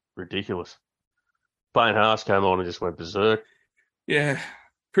just ridiculous. Payne Haas came on and just went berserk. Yeah,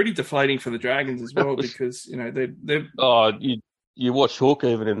 pretty deflating for the Dragons as well because, they're... Oh, you watched Hook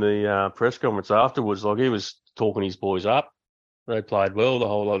even in the press conference afterwards, like he was talking his boys up. They played well the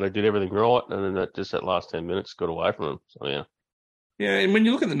whole lot. They did everything right, and then that last 10 minutes got away from them. So, yeah. Yeah, and when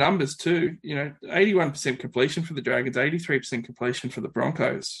you look at the numbers too, 81% completion for the Dragons, 83% completion for the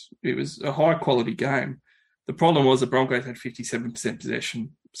Broncos. It was a high-quality game. The problem was the Broncos had 57%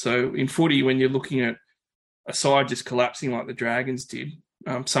 possession. So in footy, when you're looking at a side just collapsing like the Dragons did,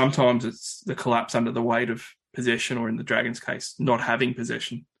 sometimes it's the collapse under the weight of possession, or in the Dragons' case, not having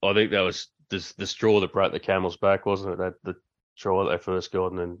possession. I think that was the straw that broke the camel's back, wasn't it? That the try that they first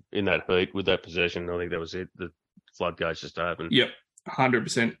got, and then in that heat with that possession, I think that was it. The floodgates just opened. Yep,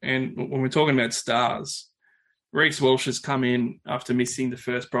 100%. And when we're talking about stars, Reece Walsh has come in after missing the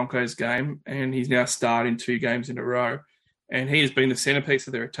first Broncos game, and he's now starting 2 games in a row. And he has been the centrepiece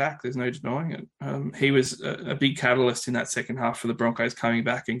of their attack. There's no denying it. He was a big catalyst in that second half for the Broncos coming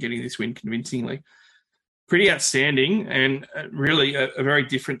back and getting this win convincingly. Pretty outstanding, and really a very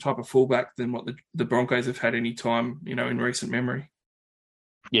different type of fullback than what the Broncos have had any time, in recent memory.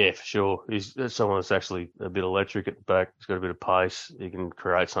 Yeah, for sure. He's someone that's actually a bit electric at the back. He's got a bit of pace. He can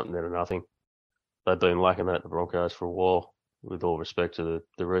create something out of nothing. They've been lacking that at the Broncos for a while, with all respect to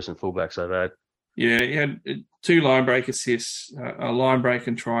the recent fullbacks they've had. Yeah, he had 2 line break assists, a line break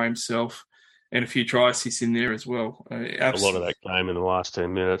and try himself, and a few try assists in there as well. A lot of that came in the last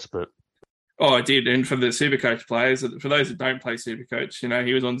 10 minutes, but... Oh, I did. And for the Supercoach players, for those that don't play Supercoach,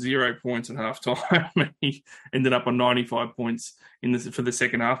 he was on 0 points at halftime, and he ended up on 95 points for the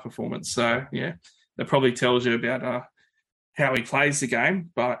second half performance. So, yeah, that probably tells you about how he plays the game,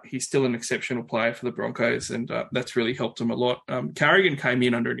 but he's still an exceptional player for the Broncos, and that's really helped him a lot. Carrigan came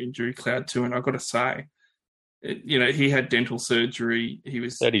in under an injury cloud too, and I've got to say, he had dental surgery. He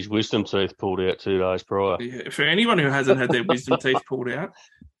had his wisdom teeth pulled out 2 days prior. Yeah, for anyone who hasn't had their wisdom teeth pulled out,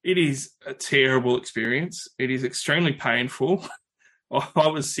 it is a terrible experience. It is extremely painful. I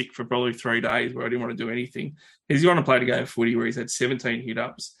was sick for probably 3 days where I didn't want to do anything. He's gone and played a game of footy where he's had 17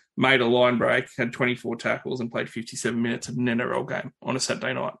 hit-ups, made a line break, had 24 tackles, and played 57 minutes of an NRL game on a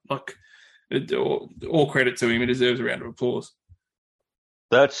Saturday night. All credit to him. He deserves a round of applause.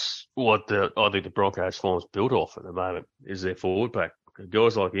 That's what I think the Broncos form's built off at the moment, is their forward pack.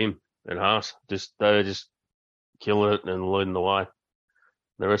 Guys like him and Haas, they're just killing it and leading the way.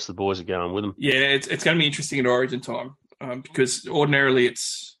 The rest of the boys are going with them. Yeah, it's going to be interesting at Origin time because ordinarily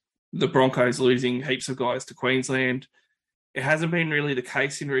it's the Broncos losing heaps of guys to Queensland. It hasn't been really the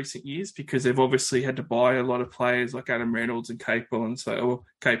case in recent years because they've obviously had to buy a lot of players like Adam Reynolds and Capewell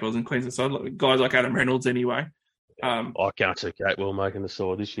Capewell's in Queensland side, guys like Adam Reynolds anyway. I can't see Capewell making the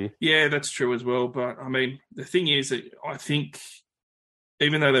side this year. Yeah, that's true as well. But, I mean, the thing is that I think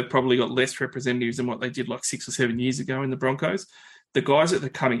even though they've probably got less representatives than what they did like 6 or 7 years ago in the Broncos, the guys that are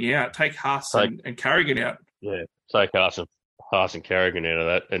coming out, take Haas and Carrigan out. Yeah, take Haas and Carrigan out of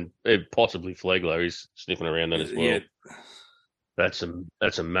that, and possibly Flegler. He's sniffing around that as well. Yeah. That's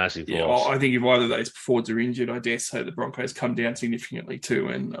a massive Yeah, loss. I think if either of those forwards are injured, I dare say the Broncos come down significantly too.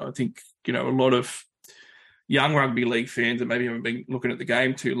 And I think, a lot of young rugby league fans that maybe haven't been looking at the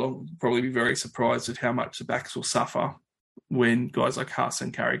game too long will probably be very surprised at how much the backs will suffer when guys like Haas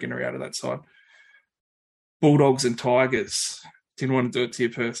and Carrigan are out of that side. Bulldogs and Tigers. Didn't want to do it to you,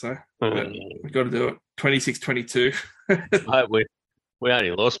 Perso, but we've got to do it. 26-22. Mate, we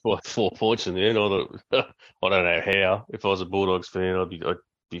only lost by 4 points in the end. I don't know how. If I was a Bulldogs fan, I'd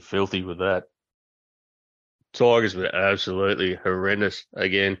be filthy with that. Tigers were absolutely horrendous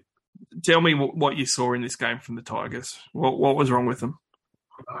again. Tell me what you saw in this game from the Tigers. What was wrong with them?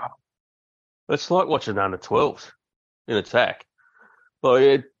 It's like watching under 12s in attack.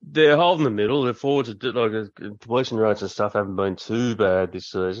 Like, they're holding the middle. Their forwards completion rates and stuff haven't been too bad this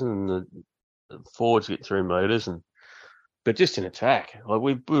season, and the forwards get 3 meters, but just in attack, like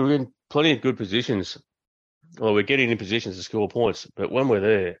we were in plenty of good positions. Well, we're getting in positions to score points, but when we're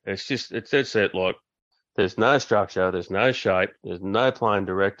there, it's that like there's no structure, there's no shape, there's no playing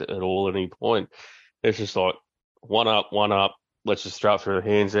direct at all at any point. It's just like one up. Let's just throw it through the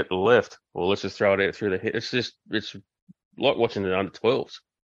hands out to the left, or let's just throw it out through the head. It's like watching the under 12s.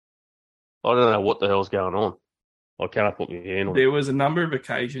 I don't know what the hell's going on. I can't put my hand on it. There was a number of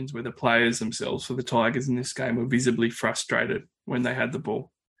occasions where the players themselves for the Tigers in this game were visibly frustrated when they had the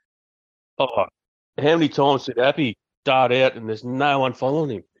ball. Oh, how many times did Appy dart out and there's no one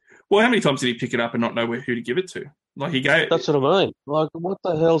following him? Well, how many times did he pick it up and not know who to give it to? Like That's what I mean. Like, what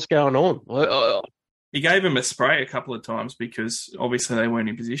the hell's going on? He gave him a spray a couple of times because obviously they weren't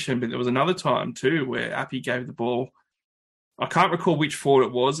in position, but there was another time too where Appy gave the ball. I can't recall which forward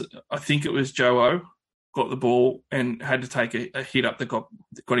it was. I think it was Joe O got the ball and had to take a hit up that got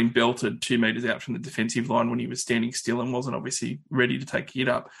him belted 2 meters out from the defensive line when he was standing still and wasn't obviously ready to take a hit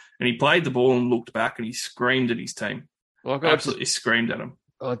up. And he played the ball and looked back and he screamed at his team. Absolutely screamed at him.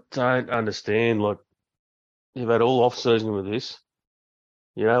 I don't understand. Like, you've had all off season with this.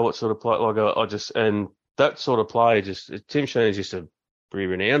 You know what sort of play? Like, and that sort of play Tim Sheen's just a pretty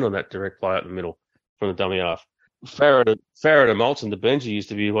renowned on that direct play up the middle from the dummy half. Farrad and Moulton, the Benji, used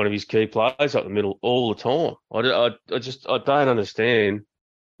to be one of his key players up the middle all the time. I don't understand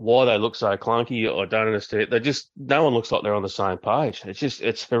why they look so clunky. I don't understand. No one looks like they're on the same page.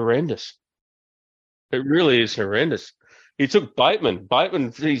 It's horrendous. It really is horrendous. He took Bateman,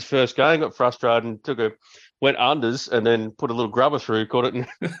 his first game, got frustrated and went unders and then put a little grubber through, caught it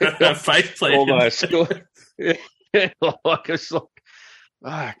and faith play. Almost scored. Yeah, it's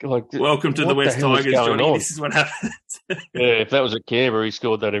like, welcome to the West Tigers, Johnny. On? This is what happens. Yeah, if that was at Canberra, he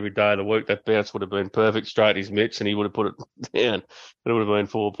scored that every day of the week. That bounce would have been perfect straight his mitts, and he would have put it down. It would have been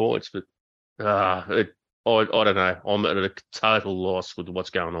 4 points. But I don't know. I'm at a total loss with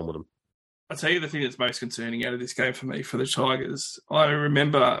what's going on with them. I'll tell you the thing that's most concerning out of this game for me, for the Tigers. I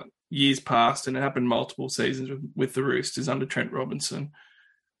remember years past, and it happened multiple seasons with the Roosters under Trent Robinson,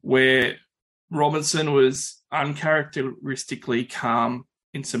 where Robinson was uncharacteristically calm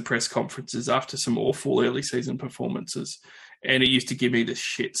in some press conferences after some awful early season performances, and it used to give me the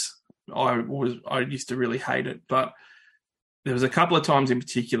shits. I used to really hate it, but there was a couple of times in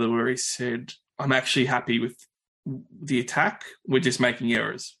particular where he said, "I'm actually happy with the attack. We're just making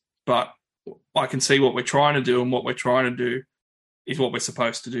errors, but I can see what we're trying to do, and what we're trying to do is what we're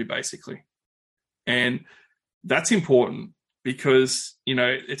supposed to do, basically." And that's important because,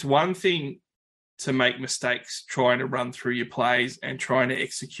 it's one thing to make mistakes trying to run through your plays and trying to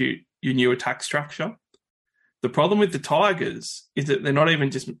execute your new attack structure. The problem with the Tigers is that they're not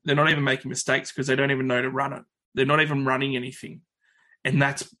even making mistakes because they don't even know to run it. They're not even running anything. And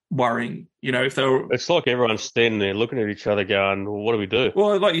that's worrying. It's like everyone's standing there looking at each other going, well, what do we do?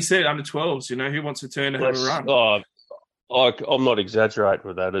 Well, like you said, under 12s, who wants to turn to have a run? I'm not exaggerating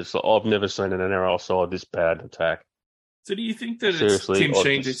with that. I've never seen an NRL side this bad attack. So do you think that Tim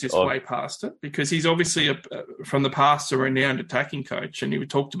Sheen is just way past it? Because he's obviously, from the past, a renowned attacking coach, and he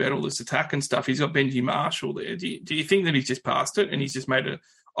talked about all this attack and stuff. He's got Benji Marshall there. Do you think that he's just past it and he's just made an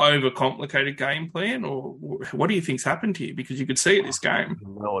overcomplicated game plan? Or what do you think's happened here? Because you could see it this game.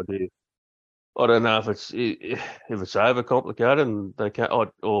 No idea. I don't know if it's overcomplicated and they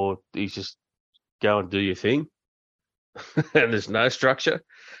can't, or he's just go and do your thing. And there's no structure.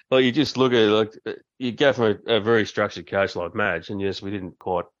 Like, you just look at it, you go from a very structured coach like Madge, and yes, we didn't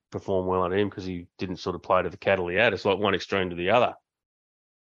quite perform well on him because he didn't sort of play to the cattle he had. It's like one extreme to the other.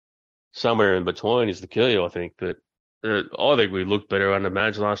 Somewhere in between is the key, I think. But I think we looked better under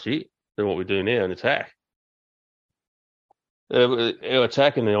Madge last year than what we do now in attack. Our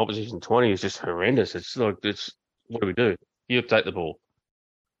attack in the opposition 20 is just horrendous. It's like, what do we do? You take the ball.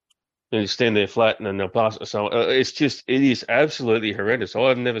 Then you stand there flat and then they'll pass it to someone. It is absolutely horrendous.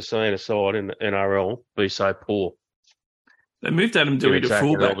 I've never seen a side in the NRL be so poor. They moved Adam Dewey to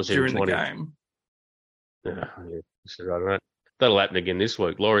fullback during the 20. game. Yeah, so I don't know. That'll happen again this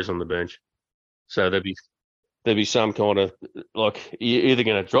week. Laurie's on the bench. So there'll be some kind of, like, you're either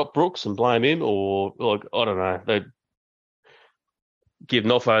going to drop Brooks and blame him or, like, I don't know, they give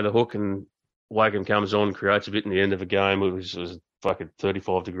Noffo the hook and Wakeham comes on, creates a bit in the end of a game, which was fucking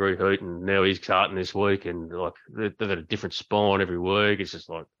 35-degree heat, and now he's carting this week, and, like, they've had a different spine every week. It's just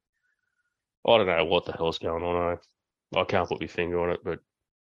like, I don't know what the hell's going on. I can't put my finger on it, but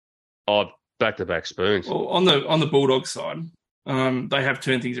back-to-back spoons. Well, on the Bulldogs side, they have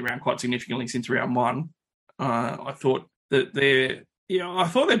turned things around quite significantly since round one. I thought that I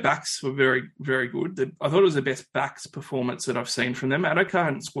thought their backs were very, very good. I thought it was the best backs performance that I've seen from them. Adoko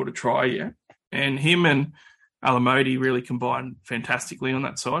hadn't scored a try yet, and him and Alamodi really combined fantastically on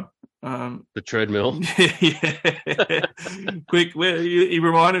that side. The treadmill. Yeah. Quick, he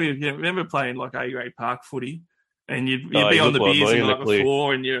reminded me of, remember playing like A-grade park footy, and you'd be on the beers the night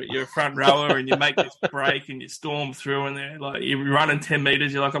before, and you're a front rower, and you make this break, and you storm through, and they're like, you're running 10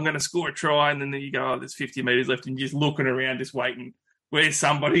 metres, you're like, I'm going to score a try, and then you go, there's 50 metres left, and you're just looking around, just waiting. Where's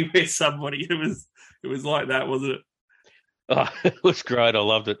somebody? It was like that, wasn't it? Oh, it was great. I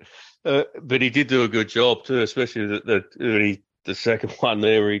loved it. But he did do a good job too, especially the second one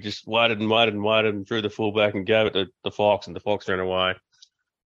there where he just waited and drew the fullback and gave it to the Fox, and the Fox ran away.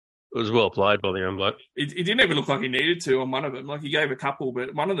 It was well played by the young bloke. It didn't even look like he needed to on one of them. Like, he gave a couple,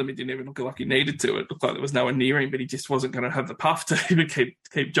 but one of them, it didn't even look like he needed to. It looked like there was no one near him, but he just wasn't going to have the puff to even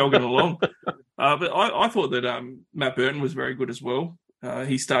keep jogging along. But I thought that Matt Burton was very good as well.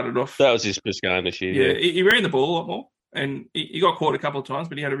 He started off... That was his first game this year. Yeah, he ran the ball a lot more, and he got caught a couple of times,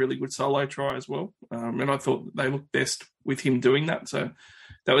 but he had a really good solo try as well. And I thought they looked best with him doing that, so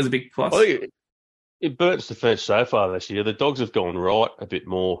that was a big plus. I think in Burton's defence so far this year, the Dogs have gone right a bit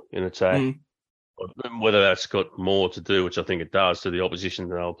more in attack. Whether that's got more to do, which I think it does, to the opposition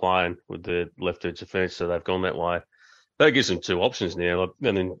that they were playing with the left edge defence, so they've gone that way. That gives them two options now.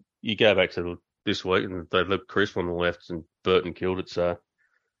 And then you go back to this week, and they've left Crisp on the left, and Burton killed it. So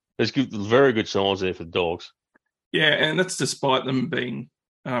there's very good signs there for the Dogs. Yeah, and that's despite them being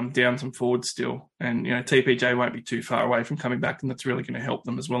down some forwards still. And, TPJ won't be too far away from coming back, and that's really going to help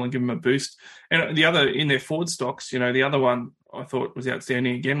them as well and give them a boost. And the other, in their forward stocks, the other one I thought was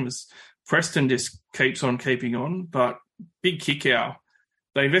outstanding again was Preston just keeps on keeping on, but big Kickow.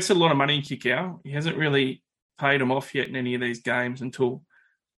 They invested a lot of money in Kickow. He hasn't really paid them off yet in any of these games until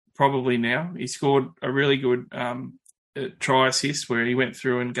probably now. He scored a really good try assist where he went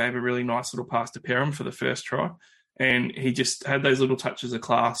through and gave a really nice little pass to Perham for the first try. And he just had those little touches of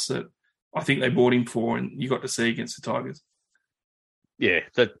class that I think they bought him for, and you got to see against the Tigers. Yeah,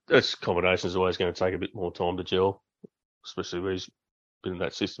 that's combination is always going to take a bit more time to gel, especially when he's been in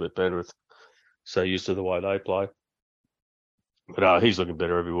that system at Penrith, so used to the way they play. But he's looking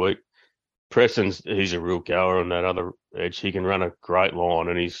better every week. He's a real goer on that other edge. He can run a great line,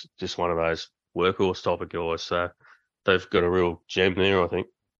 and he's just one of those workhorse type of guys. So they've got a real gem there, I think.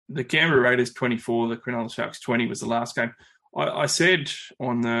 The Canberra Raiders 24, the Cronulla Sharks 20 was the last game. I said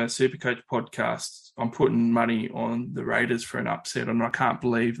on the Supercoach podcast, I'm putting money on the Raiders for an upset, and I can't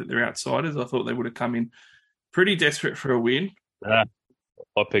believe that they're outsiders. I thought they would have come in pretty desperate for a win. I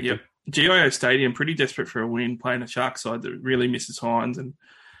picked them. GIO Stadium, pretty desperate for a win, playing a Sharks side that really misses Hines. And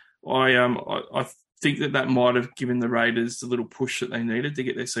I think that might have given the Raiders the little push that they needed to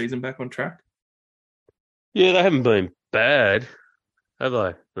get their season back on track. Yeah, they haven't been bad, have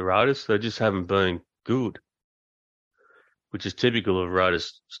they, the Raiders? They just haven't been good, which is typical of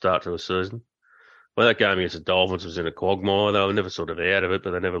Raiders' start to a season. When that game against the Dolphins was in a quagmire, they were never sort of out of it,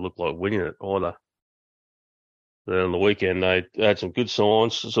 but they never looked like winning it either. Then on the weekend, they had some good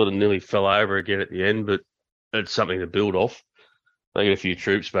signs, sort of nearly fell over again at the end, but it's something to build off. They get a few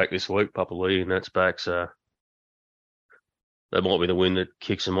troops back this week, Papali'i and that's back, so that might be the win that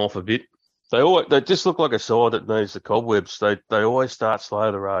kicks them off a bit. They just look like a side that needs the cobwebs. They always start slow,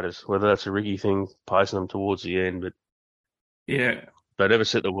 the Raiders, whether that's a Ricky thing, pacing them towards the end, but yeah, they never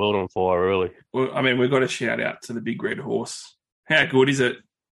set the world on fire early. Well, I mean, we've got to shout out to the big red horse. How good is it?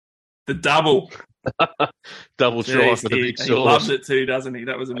 The double. Double try for the big sauce. He loves it too, doesn't he?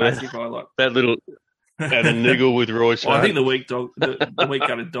 That was a massive highlight. That little... And a niggle with Royce. Well, I think the weak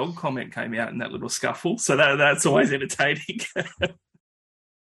gutted dog comment came out in that little scuffle, so that's always entertaining.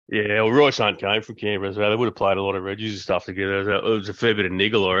 Yeah, well, Royce Hunt came from Canberra as well. They would have played a lot of Reggies and stuff together. It was a fair bit of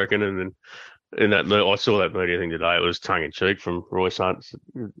niggle, I reckon, and then in that, I saw that media thing today. It was tongue in cheek from Royce Hunt.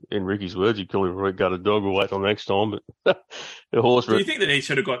 In Ricky's words, you call him Roy Gutted Dog. We'll wait till next time. But the horse. Do you think that he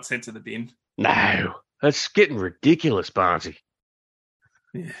should have got sent to the bin? No, that's getting ridiculous, Barnesy.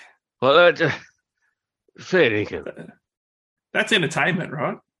 Yeah. Well, fair dinkum. That's entertainment,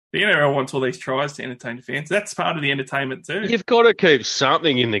 right? The NRL wants all these tries to entertain fans. That's part of the entertainment too. You've got to keep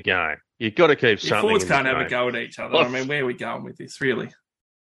something in the game. You've got to keep something. Forwards in the can't have game. a go at each other. I mean, where are we going with this, really?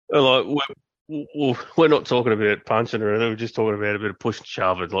 Like, we're not talking about punching or anything. We're just talking about a bit of push and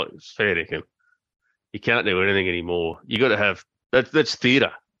shove. It's like, it's fair dinkum. You can't do anything anymore. You got to have that's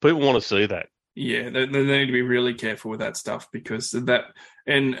theatre. People want to see that. Yeah, they need to be really careful with that stuff because that.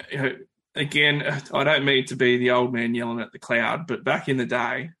 And again, I don't mean to be the old man yelling at the cloud, but back in the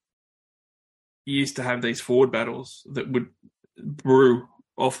day, you used to have these forward battles that would brew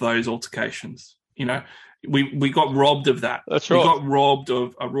off those altercations. You know, we got robbed of that. That's right. We got robbed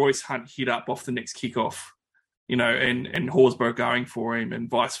of a Royce Hunt hit up off the next kickoff. You know, and Horsburgh going for him, and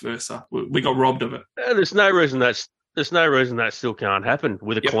vice versa. We got robbed of it. There's no reason that still can't happen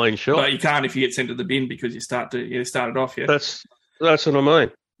with a clean shot. But you can't if you get sent to the bin because you started off. Yeah, that's what I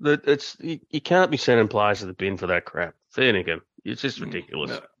mean. You can't be sending players to the bin for that crap. Fair dinkum. It's just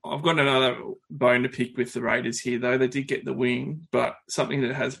ridiculous. I've got another bone to pick with the Raiders here, though. They did get the wing, but something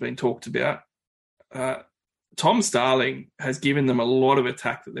that has been talked about. Tom Starling has given them a lot of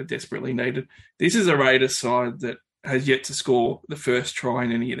attack that they've desperately needed. This is a Raiders side that has yet to score the first try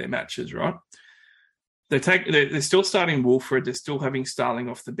in any of their matches, right? They're still starting Wolford. They're still having Starling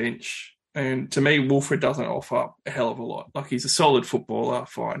off the bench. And to me, Wolford doesn't offer a hell of a lot. Like, he's a solid footballer,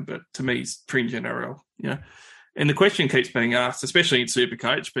 fine, but to me, he's fringe NRL, you know. And the question keeps being asked, especially in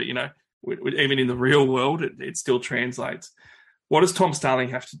Supercoach, but, you know, even in the real world, it still translates. What does Tom Starling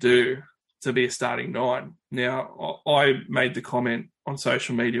have to do to be a starting nine? Now, I made the comment on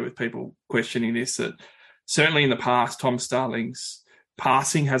social media with people questioning this, that certainly in the past, Tom Starling's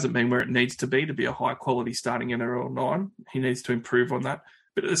passing hasn't been where it needs to be a high-quality starting NRL nine. He needs to improve on that.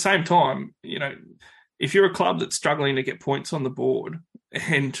 But at the same time, you know, if you're a club that's struggling to get points on the board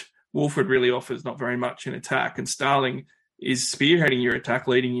and Wolford really offers not very much in attack and Starling is spearheading your attack,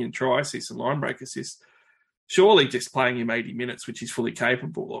 leading you in try assists and line break assists, surely just playing him 80 minutes, which he's fully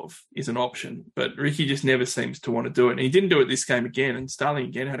capable of, is an option. But Ricky just never seems to want to do it. And he didn't do it this game again, and Starling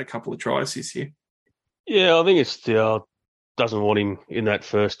again had a couple of try assists here. Yeah, I think it's still doesn't want him in that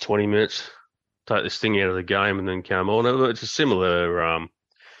first 20 minutes, take this thing out of the game and then come on. It's a similar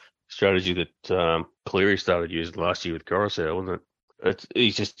strategy that Cleary started using last year with Coruscant, wasn't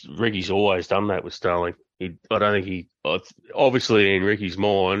it? Ricky's always done that with Starling. Obviously in Ricky's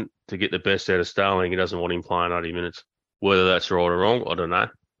mind, to get the best out of Starling, he doesn't want him playing 80 minutes. Whether that's right or wrong, I don't know.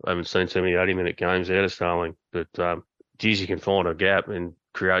 I haven't seen too many 80-minute games out of Starling, but geez, you can find a gap and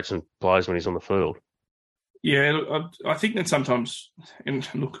create some plays when he's on the field. Yeah, look, I think that sometimes, and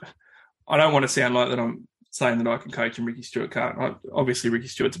look, I don't want to sound like that I'm saying that I can coach and Ricky Stewart can't. Obviously, Ricky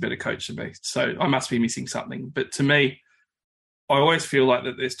Stewart's a better coach than me, so I must be missing something. But to me, I always feel like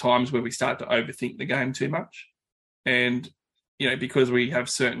that there's times where we start to overthink the game too much. And, you know, because we have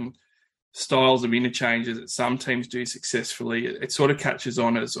certain styles of interchanges that some teams do successfully, it sort of catches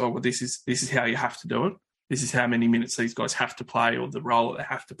on as, oh, well, this is how you have to do it. This is how many minutes these guys have to play or the role that they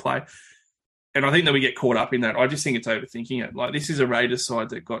have to play. And I think that we get caught up in that. I just think it's overthinking it. Like, this is a Raiders side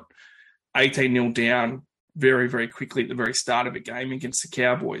that got 18-0 down very, very quickly at the very start of a game against the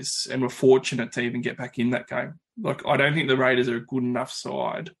Cowboys and were fortunate to even get back in that game. Like, I don't think the Raiders are a good enough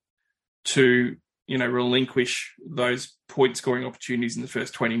side to, you know, relinquish those point-scoring opportunities in the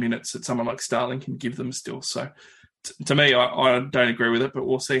first 20 minutes that someone like Starling can give them still. So, to me, I don't agree with it, but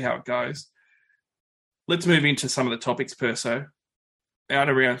we'll see how it goes. Let's move into some of the topics, Perso. Out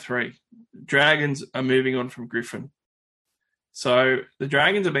of round 3, Dragons are moving on from Griffin. So the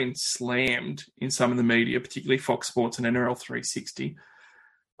Dragons have been slammed in some of the media, particularly Fox Sports and NRL 360,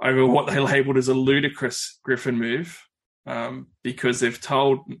 over what they labelled as a ludicrous Griffin move, because they've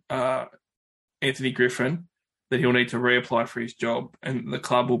told Anthony Griffin that he'll need to reapply for his job, and the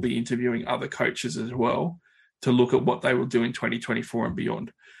club will be interviewing other coaches as well to look at what they will do in 2024 and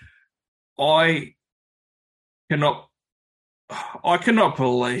beyond. I cannot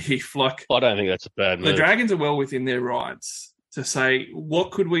believe, like, I don't think that's a bad move. The Dragons are well within their rights to say,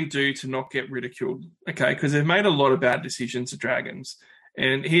 what could we do to not get ridiculed? Okay, because they've made a lot of bad decisions, the Dragons.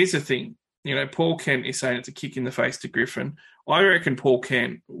 And here's the thing, you know, Paul Kent is saying it's a kick in the face to Griffin. I reckon Paul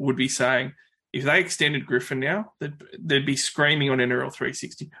Kent would be saying, if they extended Griffin now, they'd be screaming on NRL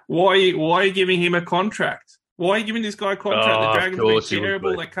 360. Why are you giving him a contract? Why are you giving this guy a contract? The Dragons are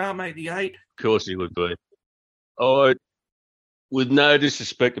terrible. They can't make the 8. Of course he would be. with no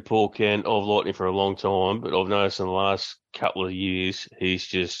disrespect to Paul Kent, I've liked him for a long time, but I've noticed in the last couple of years he's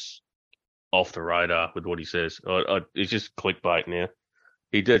just off the radar with what he says. It's just clickbait now.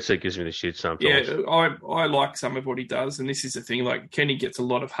 He dead set gives me the shit sometimes. Yeah, I like some of what he does, and this is the thing. Like Kenny gets a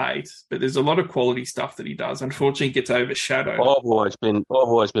lot of hate, but there's a lot of quality stuff that he does. Unfortunately, it gets overshadowed. I've always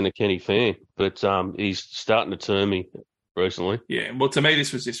been a Kenny fan, but he's starting to turn me recently. Yeah, well, to me,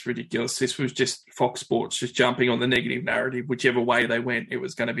 this was just ridiculous. This was just Fox Sports just jumping on the negative narrative. Whichever way they went, it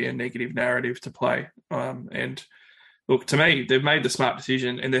was going to be a negative narrative to play. And look, to me, they've made the smart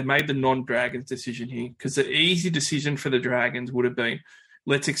decision, and they've made the non-Dragons decision here, because the easy decision for the Dragons would have been,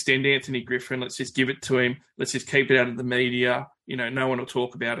 let's extend Anthony Griffin. Let's just give it to him. Let's just keep it out of the media. No one will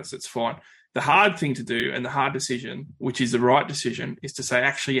talk about us. It's fine. The hard thing to do, and the hard decision, which is the right decision, is to say,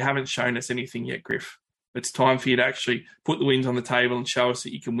 actually, you haven't shown us anything yet, Griff. It's time for you to actually put the wins on the table and show us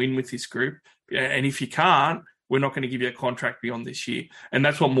that you can win with this group. And if you can't, we're not going to give you a contract beyond this year. And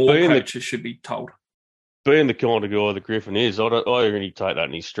that's what more coaches should be told. Being the kind of guy that Griffin is, I really take that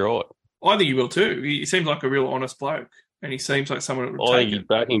in his stride. I think he will too. He seems like a real honest bloke. And he seems like someone that would I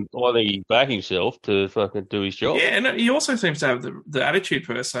think he'd back himself to fucking do his job. Yeah, and he also seems to have the attitude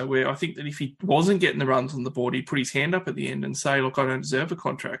per se, where I think that if he wasn't getting the runs on the board, he'd put his hand up at the end and say, look, I don't deserve a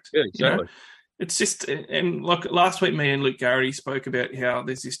contract. Yeah, exactly. It's just, and like last week, me and Luke Garrity spoke about how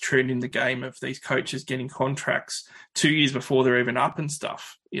there's this trend in the game of these coaches getting contracts 2 years before they're even up and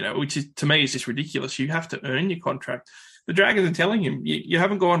stuff, which is, to me, is just ridiculous. You have to earn your contract. The Dragons are telling him, you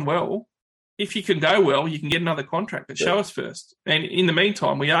haven't gone well. If you can go well, you can get another contract, but show us first. And in the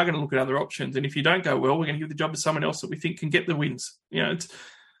meantime, we are going to look at other options. And if you don't go well, we're going to give the job to someone else that we think can get the wins.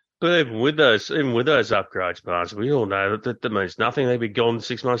 But even with those upgrades, Barnes, we all know that means nothing. They'd be gone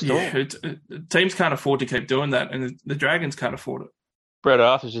 6 months' time. Yeah, teams can't afford to keep doing that, and the Dragons can't afford it. Brett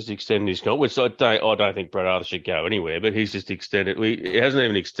Arthur's just extended his contract, which I don't think Brett Arthur should go anywhere, but he's just extended. He hasn't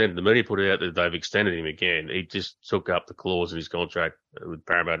even extended. The media put it out that they've extended him again. He just took up the clause in his contract with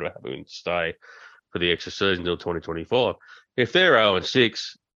Parramatta having him stay for the extra season until 2025. If they're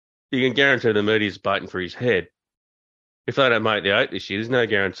 0-6, you can guarantee the media's baiting for his head. If they don't make the 8 this year, there's no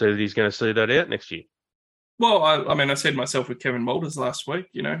guarantee that he's going to see that out next year. Well, I said myself with Kevin Walters last week,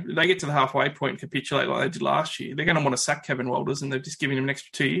 they get to the halfway point and capitulate like they did last year. They're going to want to sack Kevin Walters, and they've just given him an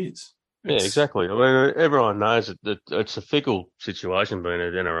extra 2 years. Yeah, exactly. I mean, everyone knows that it's a fickle situation being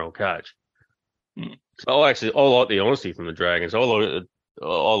an NRL coach. So I like the honesty from the Dragons. I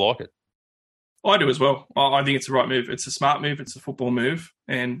like it. I do as well. I think it's the right move. It's a smart move. It's a football move.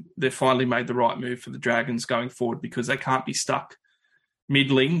 And they've finally made the right move for the Dragons going forward, because they can't be stuck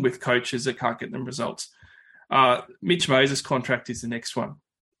middling with coaches that can't get them results. Mitch Moses' contract is the next one.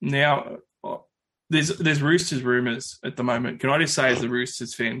 Now, there's Roosters rumours at the moment. Can I just say, as a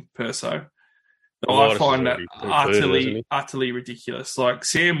Roosters fan per se, I find that utterly ridiculous. Like,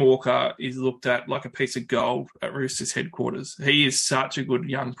 Sam Walker is looked at like a piece of gold at Roosters headquarters. He is such a good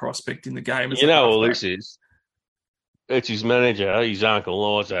young prospect in the game. All this is? It's his manager, his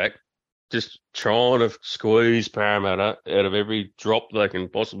uncle, Isaac, just trying to squeeze Parramatta out of every drop they can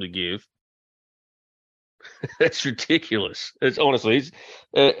possibly give. It's ridiculous. It's honestly,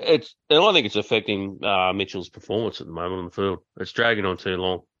 and I think it's affecting Mitchell's performance at the moment on the field. It's dragging on too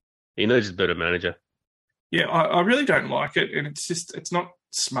long. He needs a better manager. Yeah, I really don't like it, and it's not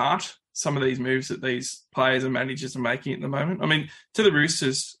smart, some of these moves that these players and managers are making at the moment. I mean, to the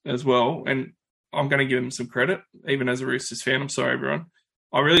Roosters as well, and I'm going to give them some credit, even as a Roosters fan. I'm sorry, everyone.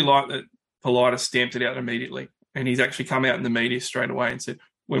 I really like that Politis stamped it out immediately, and he's actually come out in the media straight away and said,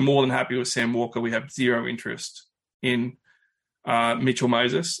 we're more than happy with Sam Walker. We have zero interest in Mitchell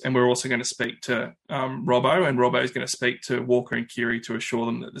Moses, and we're also going to speak to Robbo, and Robbo is going to speak to Walker and Kiri to assure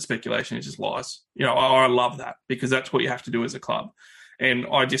them that the speculation is just lies. I love that, because that's what you have to do as a club. And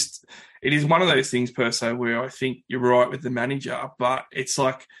it is one of those things per se where I think you're right with the manager, but it's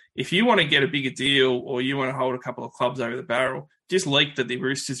like, if you want to get a bigger deal or you want to hold a couple of clubs over the barrel, just leak that the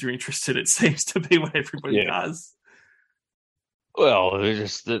Roosters are interested. It seems to be what everybody does. Well,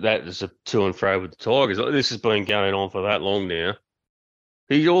 that is a to and fro with the Tigers. This has been going on for that long now.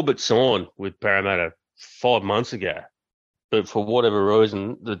 He all but signed with Parramatta 5 months ago, but for whatever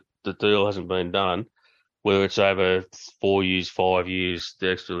reason, the deal hasn't been done. Whether it's over 4 years, 5 years,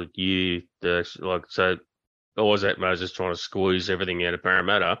 the extra year, so Isaac Moses trying to squeeze everything out of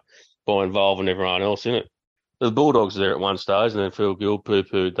Parramatta by involving everyone else in it. The Bulldogs were there at one stage, and then Phil Gill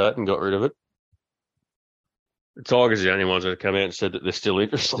poo-pooed that and got rid of it. The Tigers are the only ones that have come out and said that they're still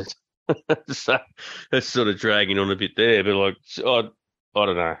interested. So that's sort of dragging on a bit there. But I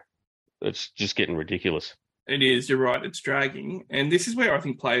don't know. It's just getting ridiculous. It is. You're right. It's dragging. And this is where I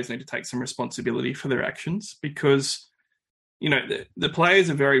think players need to take some responsibility for their actions, because the players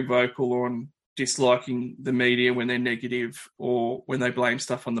are very vocal on disliking the media when they're negative or when they blame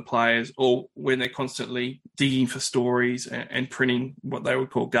stuff on the players or when they're constantly digging for stories and printing what they would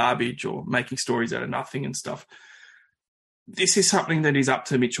call garbage or making stories out of nothing and stuff. This is something that is up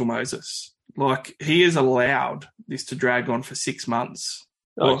to Mitchell Moses. Like, he has allowed this to drag on for 6 months.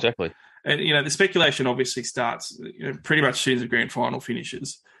 Oh, exactly. And, the speculation obviously starts pretty much as soon as the grand final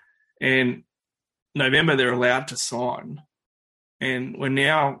finishes. And November, they're allowed to sign. And we're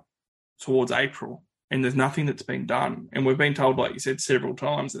now towards April, and there's nothing that's been done. And we've been told, like you said, several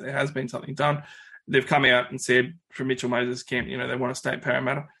times that there has been something done. They've come out and said from Mitchell Moses' camp, they want to stay at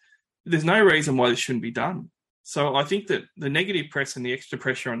Parramatta. There's no reason why this shouldn't be done. So I think that the negative press and the extra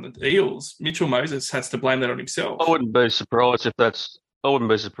pressure on the Eels, Mitchell Moses has to blame that on himself. I wouldn't be surprised if that's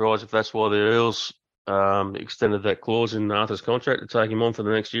why the Eels extended that clause in Arthur's contract to take him on for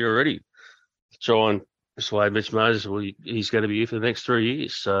the next year already. To try and persuade Mitch Moses, well, he's going to be here for the next 3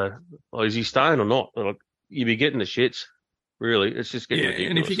 years. So, is he staying or not? Like, you'd be getting the shits. Really, it's just getting ridiculous.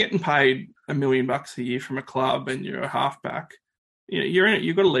 And if you're getting paid $1 million a year from a club and you're a halfback,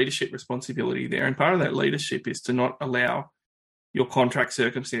 you've got a leadership responsibility there, and part of that leadership is to not allow your contract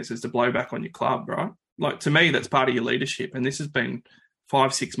circumstances to blow back on your club, right? Like, to me, that's part of your leadership, and this has been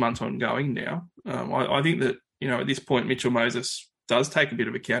 5-6 months ongoing now. I think that at this point, Mitchell Moses does take a bit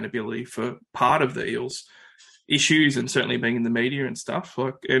of accountability for part of the Eels' issues and certainly being in the media and stuff.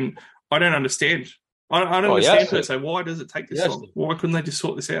 And I don't understand. I don't understand per se. Why does it take this long? Why couldn't they just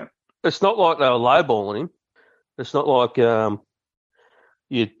sort this out? It's not like they were lowballing him. It's not like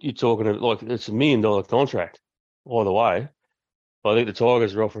you're talking like it's $1 million contract either way. I think the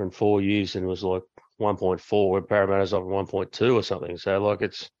Tigers are offering 4 years and it was like 1.4, where Parramatta's offering 1.2 or something. So, like,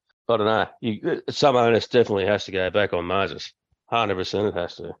 I don't know. Some onus definitely has to go back on Moses. 100% it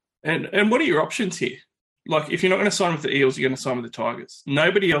has to. And what are your options here? Like, if you're not going to sign with the Eels, you're going to sign with the Tigers.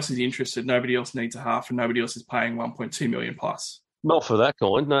 Nobody else is interested. Nobody else needs a half, and nobody else is paying 1.2 million plus. Not for that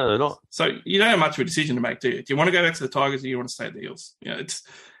kind. No, they're not. So you don't have much of a decision to make, do you? Do you want to go back to the Tigers or do you want to stay at the Eels?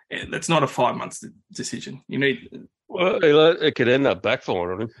 That's not a 5 months decision. You need. Well, it could end up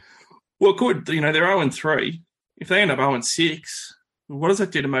backfiring on him. Well, it could. They're 0-3. If they end up 0-6, what does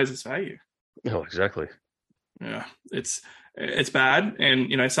that do to Moses' value? Oh, exactly. Yeah, it's bad,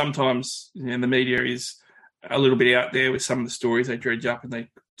 and sometimes the media is a little bit out there with some of the stories they dredge up and they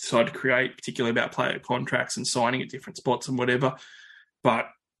decide to create, particularly about player contracts and signing at different spots and whatever. But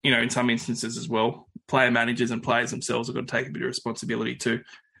in some instances as well, player managers and players themselves have got to take a bit of responsibility too.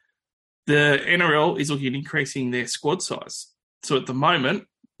 The NRL is looking at increasing their squad size. So at the moment,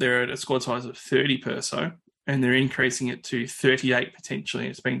 they're at a squad size of 30 per so, and they're increasing it to 38 potentially.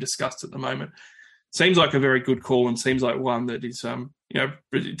 It's being discussed at the moment. Seems like a very good call and seems like one that is,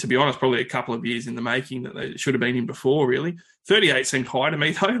 to be honest, probably a couple of years in the making that they should have been in before, really. 38 seemed high to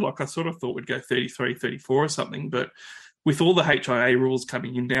me, though. Like, I sort of thought we'd go 33, 34 or something. But with all the HIA rules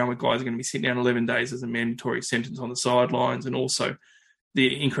coming in now, where guys are going to be sitting down 11 days as a mandatory sentence on the sidelines, and also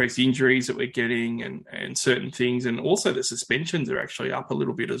the increased injuries that we're getting and certain things, and also the suspensions are actually up a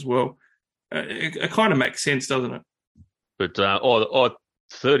little bit as well. It kind of makes sense, doesn't it? But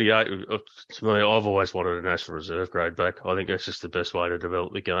 38, to me, I've always wanted a National Reserve grade back. I think that's just the best way to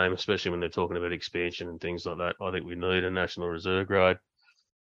develop the game, especially when they're talking about expansion and things like that. I think we need a National Reserve grade.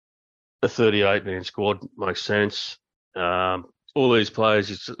 A 38-man squad makes sense. All these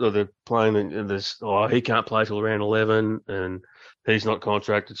players, they're playing, and he can't play till around 11, and he's not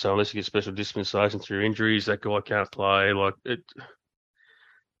contracted, so unless you get special dispensation through injuries, that guy can't play.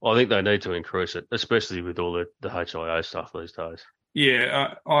 I think they need to increase it, especially with all the HIA stuff these days.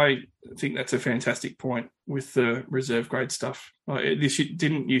 Yeah, I think that's a fantastic point with the reserve grade stuff. This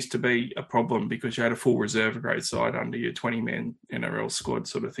didn't used to be a problem because you had a full reserve grade side under your 20-man NRL squad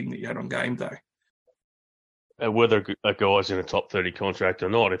sort of thing that you had on game day. Whether a guy's in a top 30 contract or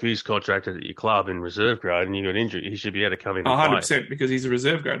not, if he's contracted at your club in reserve grade and you got injured, he should be able to come in and 100%, because he's a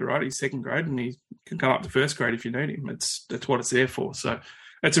reserve grader, right? He's second grade and he can come up to first grade if you need him. That's what it's there for. So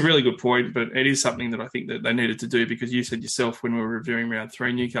that's a really good point, but it is something that I think that they needed to do, because you said yourself when we were reviewing round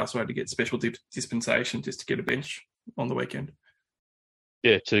 3, Newcastle had to get special dispensation just to get a bench on the weekend.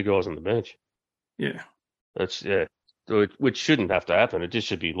 Yeah, 2 guys on the bench. Yeah. Which shouldn't have to happen. It just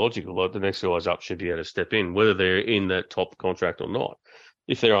should be logical. Like, the next guys up should be able to step in, whether they're in that top contract or not.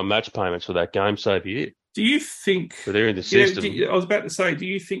 If they're on match payments for that game, so be it. Do you think... But they're in the system. I was about to say, do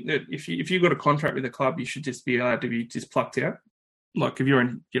you think that if you've got a contract with a club, you should just be allowed to be just plucked out? Like, if you're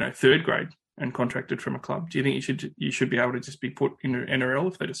in, third grade and contracted from a club, do you think you should be able to just be put into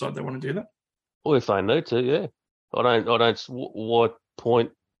NRL if they decide they want to do that? Well, if they need to, yeah. I don't. What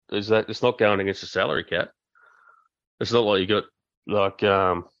point is that? It's not going against the salary cap. It's not like you got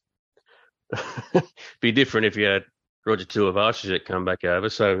be different if you had Roger Tuivasa come back over,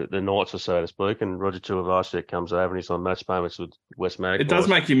 so the Knights, so to speak, and Roger Tuivasa comes over and he's on match payments with West Magpies. It does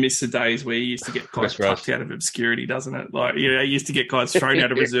make you miss the days where you used to get guys plucked out of obscurity, doesn't it? Like, you used to get guys thrown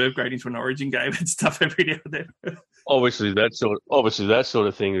out of reserve grade into an Origin game and stuff every now and then. Obviously, that sort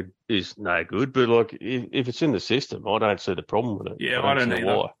of thing is no good. But like, if it's in the system, I don't see the problem with it. Yeah, I don't either.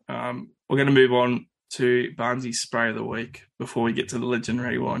 Why. We're going to move on to Barnsley's spray of the week before we get to the Legend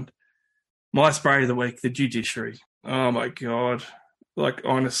Rewind. My spray of the week, the judiciary. Oh, my God. Like,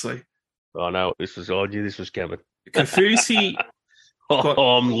 honestly. I know. I knew this was coming. Kafusi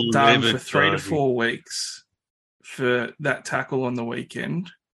got done for 3 to 4 weeks for that tackle on the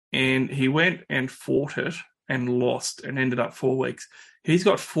weekend, and he went and fought it and lost and ended up 4 weeks. He's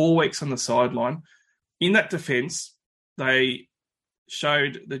got 4 weeks on the sideline. In that defence, they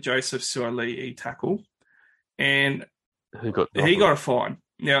showed the Joseph Suaalii tackle, and he got a fine.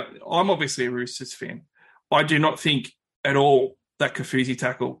 Now, I'm obviously a Roosters fan. I do not think at all that Kafusi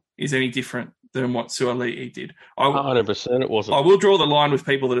tackle is any different than what Suaalii did. 100% it wasn't. I will draw the line with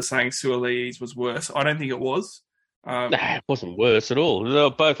people that are saying Suaalii's was worse. I don't think it was. It wasn't worse at all. They were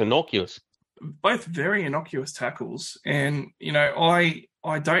both innocuous. Both very innocuous tackles. And, I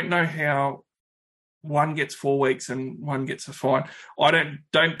don't know how one gets 4 weeks and one gets a fine.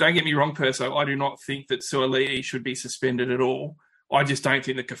 Don't get me wrong, Perso. I do not think that Suaalii should be suspended at all. I just don't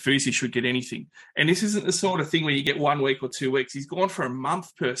think that Kafusi should get anything. And this isn't the sort of thing where you get 1 week or 2 weeks. He's gone for a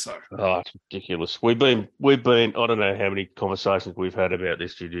month, Perso. Oh, it's ridiculous. We've been. I don't know how many conversations we've had about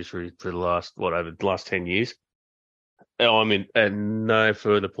this judiciary for over the last 10 years. I mean, at no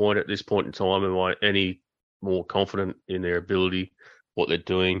further point at this point in time am I any more confident in their ability, what they're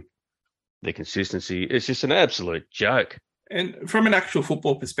doing, their consistency. It's just an absolute joke. And from an actual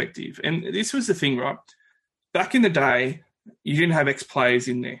football perspective, and this was the thing, right? Back in the day, you didn't have ex-players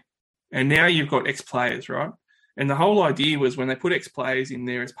in there. And now you've got ex-players, right? And the whole idea was when they put ex-players in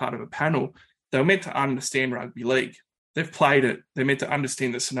there as part of a panel, they were meant to understand rugby league. They've played it. They're meant to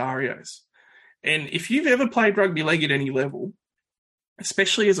understand the scenarios. And if you've ever played rugby league at any level,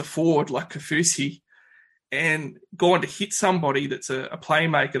 especially as a forward like Kafusi, and gone to hit somebody that's a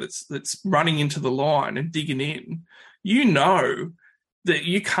playmaker that's running into the line and digging in, you know that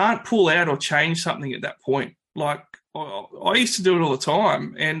you can't pull out or change something at that point. Like, I used to do it all the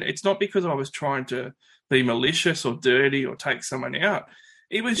time, and it's not because I was trying to be malicious or dirty or take someone out.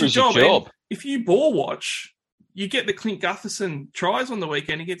 It was your job. If you ball watch, you get the Clint Gutherson tries on the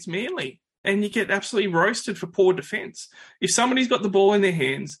weekend against Manly, and you get absolutely roasted for poor defence. If somebody's got the ball in their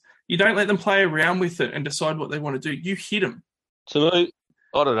hands, you don't let them play around with it and decide what they want to do. You hit them. To me,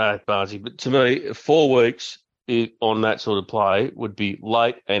 I don't know, Barnsley, but to me, 4 weeks on that sort of play would be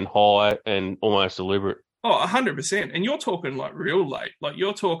late and high and almost deliberate. Oh, 100%. And you're talking like real late. Like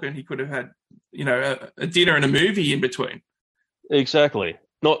you're talking he could have had, a dinner and a movie in between. Exactly.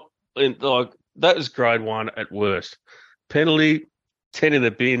 Not like that was grade 1 at worst. Penalty, 10 in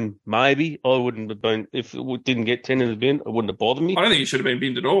the bin, maybe. I wouldn't have been, if it didn't get 10 in the bin, it wouldn't have bothered me. I don't think it should have been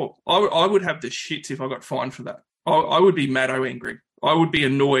binned at all. I would have the shits if I got fined for that. I would be mad angry. I would be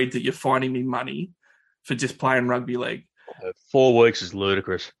annoyed that you're fining me money for just playing rugby league. 4 weeks is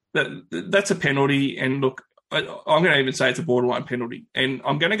ludicrous. That's a penalty. And look, I'm going to even say it's a borderline penalty. And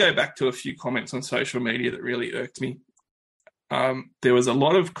I'm going to go back to a few comments on social media that really irked me. There was a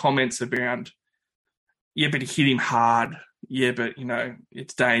lot of comments around, yeah, but he hit him hard. Yeah, but,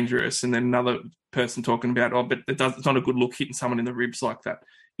 it's dangerous. And then another person talking about, but it's not a good look hitting someone in the ribs like that.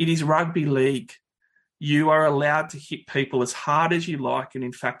 It is rugby league. You are allowed to hit people as hard as you like. And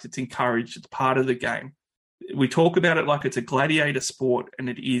in fact, it's encouraged. It's part of the game. We talk about it like it's a gladiator sport, and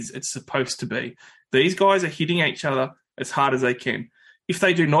it is. It's supposed to be. These guys are hitting each other as hard as they can. If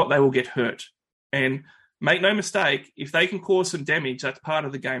they do not, they will get hurt. And make no mistake, if they can cause some damage, that's part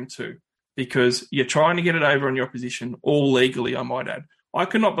of the game too, because you're trying to get it over on your opposition, all legally, I might add. I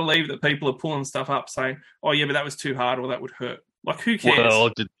cannot believe that people are pulling stuff up saying, oh, yeah, but that was too hard or that would hurt. Like, who cares? Well,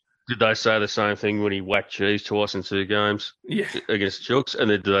 did they say the same thing when he whacked Cheese twice in 2 games against Chooks? And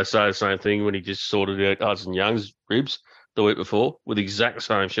then did they say the same thing when he just sorted out Hudson Young's ribs the week before with the exact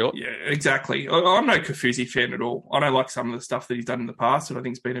same shot? Yeah, exactly. I'm no Kafusi fan at all. I don't like some of the stuff that he's done in the past that I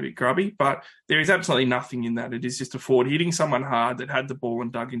think's been a bit grubby, but there is absolutely nothing in that. It is just a forward hitting someone hard that had the ball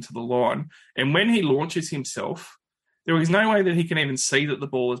and dug into the line. And when he launches himself, there is no way that he can even see that the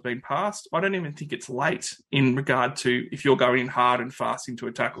ball has been passed. I don't even think it's late in regard to if you're going in hard and fast into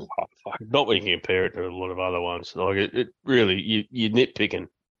a tackle. Not when you compare it to a lot of other ones. Like it really, you're nitpicking.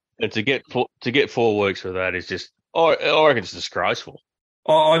 And to get 4 weeks for that is just, I reckon it's disgraceful.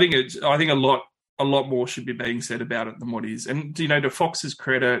 I think a lot a lot more should be being said about it than what is. And, to Fox's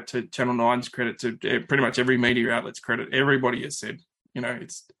credit, to Channel 9's credit, to pretty much every media outlet's credit, everybody has said,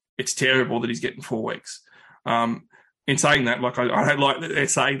 it's terrible that he's getting 4 weeks. In saying that, I don't like that they're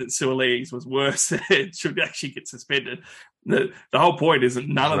saying that Suaalii was worse. It should actually get suspended. The whole point is that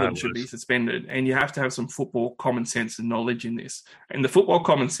none of them should be suspended, and you have to have some football common sense and knowledge in this. And the football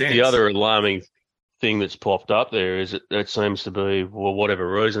common sense... The other alarming thing that's popped up there is it seems to be, well, whatever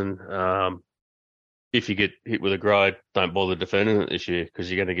reason, if you get hit with a grade, don't bother defending it this year because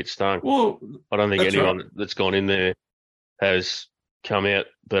you're going to get stung. Well, I don't think anyone that's gone in there has come out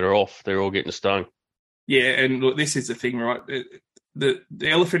better off. They're all getting stung. Yeah, and look, this is the thing, right? The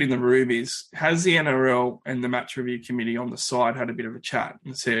elephant in the room is, has the NRL and the match review committee on the side had a bit of a chat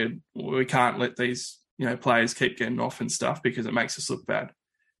and said, well, we can't let these players keep getting off and stuff because it makes us look bad?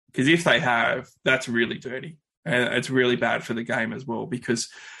 Because if they have, that's really dirty. And it's really bad for the game as well because,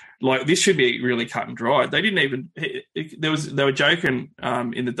 this should be really cut and dry. They didn't even... They were joking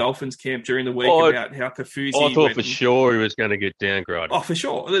in the Dolphins camp during the week about how Kafusi... I thought for sure he was going to get downgraded. Oh, for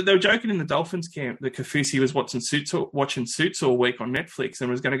sure. They were joking in the Dolphins camp that Kafusi was watching Suits all week on Netflix and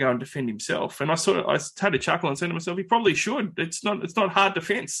was going to go and defend himself. And I had a chuckle and said to myself, he probably should. It's not hard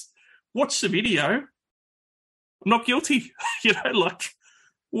defence. Watch the video. I'm not guilty.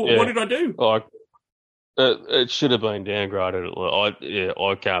 What did I do? It should have been downgraded.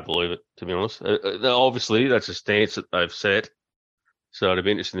 I can't believe it, to be honest. Obviously, that's a stance that they've set. So it'll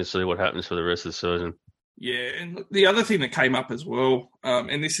be interesting to see what happens for the rest of the season. Yeah, and the other thing that came up as well,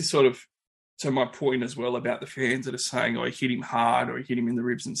 and this is sort of to my point as well about the fans that are saying, he hit him hard or he hit him in the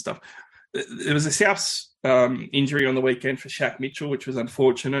ribs and stuff. There was a Souths injury on the weekend for Shaq Mitchell, which was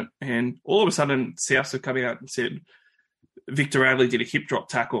unfortunate. And all of a sudden, Souths have come out and said, Victor Radley did a hip drop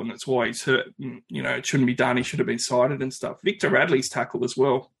tackle and that's why he's hurt. And, it shouldn't be done. He should have been cited and stuff. Victor Radley's tackle as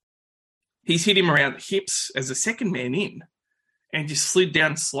well. He's hit him around the hips as a second man in and just slid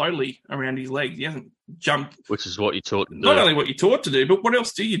down slowly around his legs. He hasn't jumped. Which is what you're taught to do. Not only what you're taught to do, but what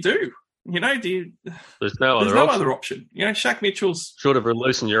else do you do? There's no other option. Shaq Mitchell's... Short of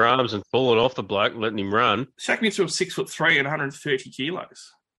releasing your arms and falling off the bloke and letting him run. Shaq Mitchell's 6'3" and 130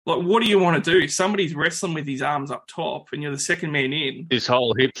 kilos. What do you want to do? Somebody's wrestling with his arms up top and you're the second man in. This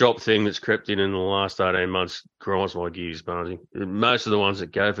whole hip drop thing that's crept in the last 18 months grinds my gears, Barney. Most of the ones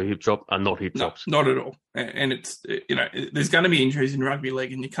that go for hip drop are not hip drops. Not at all. And it's, there's going to be injuries in rugby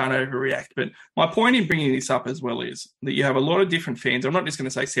league and you can't overreact. But my point in bringing this up as well is that you have a lot of different fans. I'm not just going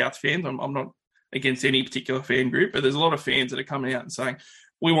to say South fans. I'm not against any particular fan group, but there's a lot of fans that are coming out and saying,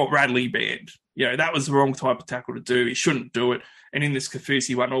 we want Radley banned. That was the wrong type of tackle to do. He shouldn't do it. And in this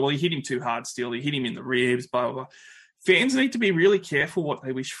Kafusi one, he hit him too hard still. He hit him in the ribs, blah, blah, blah. Fans need to be really careful what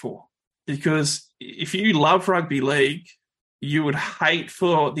they wish for because if you love rugby league, you would hate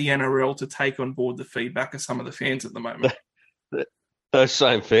for the NRL to take on board the feedback of some of the fans at the moment. Those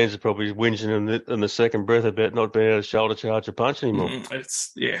same fans are probably whinging in the second breath about not being able to shoulder charge a punch anymore.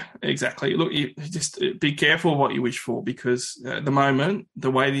 Exactly. Look, you just be careful what you wish for because at the moment,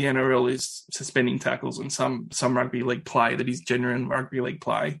 the way the NRL is suspending tackles and some rugby league play that is genuine rugby league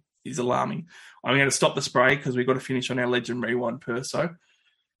play is alarming. I'm going to stop the spray because we've got to finish on our Legend Rewind Perso.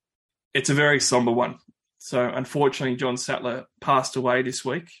 It's a very somber one. So unfortunately, John Sattler passed away this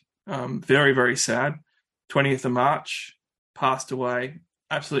week. Very, very sad. 20th of March. Passed away,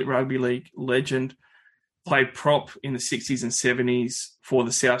 absolute rugby league legend, played prop in the 60s and 70s for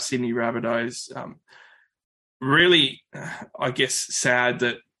the South Sydney Rabbitohs. Really, I guess, sad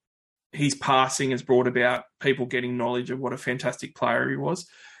that his passing has brought about people getting knowledge of what a fantastic player he was.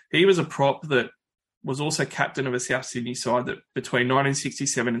 He was a prop that was also captain of a South Sydney side that between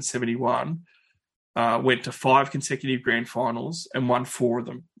 1967 and 71 went to 5 consecutive grand finals and won 4 of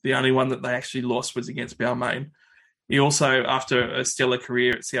them. The only one that they actually lost was against Balmain. He also, after a stellar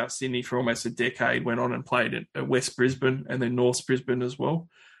career at South Sydney for almost a decade, went on and played at West Brisbane and then North Brisbane as well.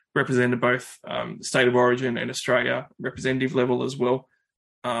 Represented both State of Origin and Australia representative level as well.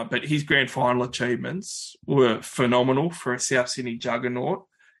 But his grand final achievements were phenomenal for a South Sydney juggernaut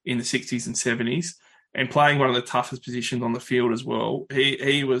in the 60s and 70s and playing one of the toughest positions on the field as well.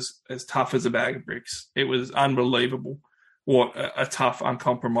 He was as tough as a bag of bricks. It was unbelievable what a tough,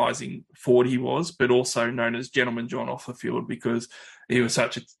 uncompromising forward he was, but also known as Gentleman John off the field because he was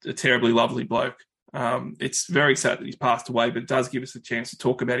such a terribly lovely bloke. It's very sad that he's passed away, but it does give us a chance to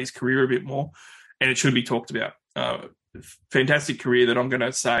talk about his career a bit more, and it should be talked about. Fantastic career that I'm going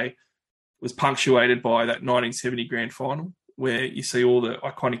to say was punctuated by that 1970 grand final, where you see all the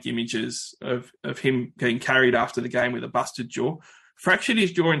iconic images of him getting carried after the game with a busted jaw fractured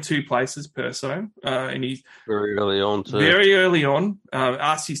his jaw in 2 places, Perso, and he's very early on too. Very early on,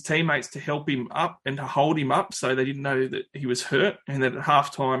 asked his teammates to help him up and to hold him up, so they didn't know that he was hurt, and then at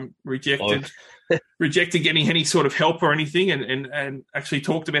halftime rejected getting any sort of help or anything, and actually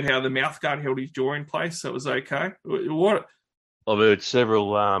talked about how the mouthguard held his jaw in place, so it was okay. What? I've heard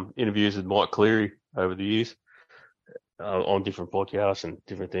several interviews with Mike Cleary over the years on different podcasts and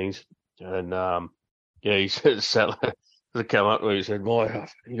different things, and he said Sattler come up to me and said, "Mike,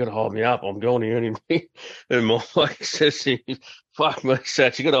 you got to hold me up. I'm going here." And Mike says to him, "Fuck me,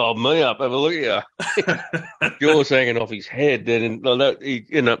 Sats, you got to hold me up. Have a look at you." Jaw's hanging off his head. Then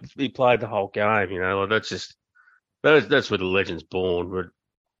he played the whole game. That's where the legend's born. But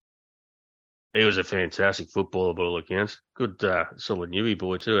he was a fantastic footballer by all accounts. Good, solid newbie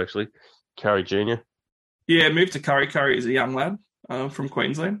boy too, actually. Curry Jr. Yeah, moved to Curry as a young lad from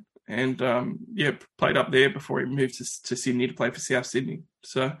Queensland. And, played up there before he moved to Sydney to play for South Sydney.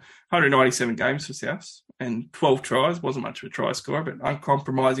 So 197 games for Souths and 12 tries. Wasn't much of a try scorer, but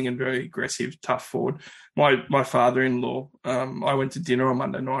uncompromising and very aggressive, tough forward. My father-in-law, I went to dinner on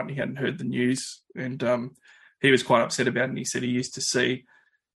Monday night and he hadn't heard the news. And he was quite upset about it. And he said he used to see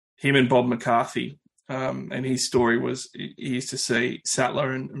him and Bob McCarthy. And his story was he used to see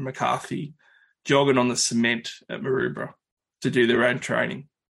Sattler and McCarthy jogging on the cement at Maroubra to do their own training.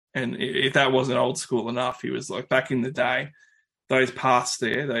 And if that wasn't old school enough, he was like, back in the day, those paths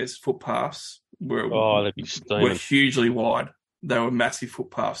there, those footpaths were hugely wide. They were massive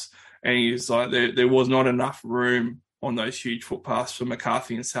footpaths. And he was like, there was not enough room on those huge footpaths for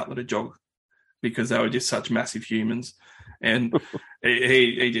McCarthy and Sattler to jog because they were just such massive humans. And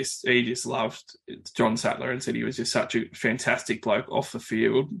he just loved John Sattler and said he was just such a fantastic bloke off the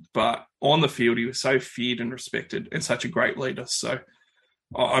field. But on the field, he was so feared and respected and such a great leader. So,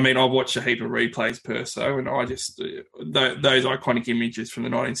 I mean, I've watched a heap of replays, Perso, and I just those iconic images from the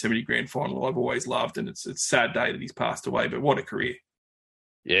 1970 grand final I've always loved, and it's a sad day that he's passed away, but what a career.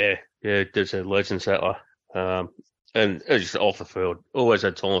 Yeah, there's a legend Sattler. And just off the field, always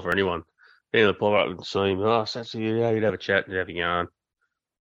had time for anyone. Being able to pop up and see him, you'd have a chat and have a yarn.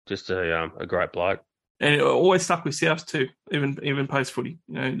 Just a great bloke. And it always stuck with Souths too, even post-footy.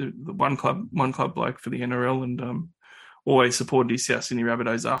 The one club bloke for the NRL, and always supported his South Sydney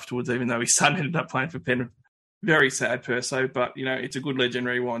Rabbitohs afterwards, even though his son ended up playing for Penrith. Very sad, Perso, but, it's a good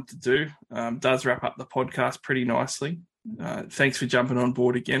legendary one to do. Does wrap up the podcast pretty nicely. Thanks for jumping on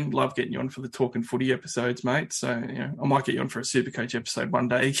board again. Love getting you on for the Talking Footy episodes, mate. So, I might get you on for a Supercoach episode one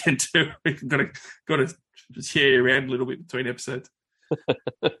day again too. We've got to share you around a little bit between episodes.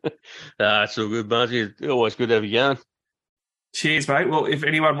 It's all good, Margie. Always good to have you on. Cheers, mate. Well, if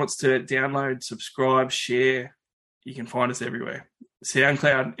anyone wants to download, subscribe, share, you can find us everywhere.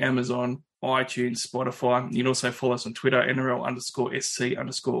 SoundCloud, Amazon, iTunes, Spotify. You can also follow us on Twitter,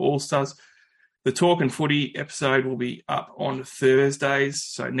 NRL_SC_Allstars. The Talking Footy episode will be up on Thursdays.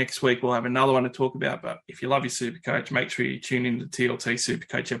 So next week we'll have another one to talk about. But if you love your Supercoach, make sure you tune in to the TLT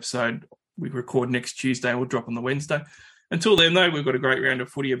Supercoach episode. We record next Tuesday. We'll drop on the Wednesday. Until then, though, we've got a great round of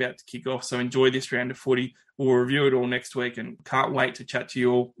footy about to kick off. So enjoy this round of footy. We'll review it all next week and can't wait to chat to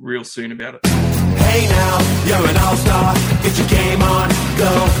you all real soon about it. Hey now, you're an all-star. Get your game on,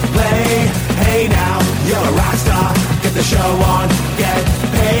 go play. Hey now, you're a rock star. Get the show on, get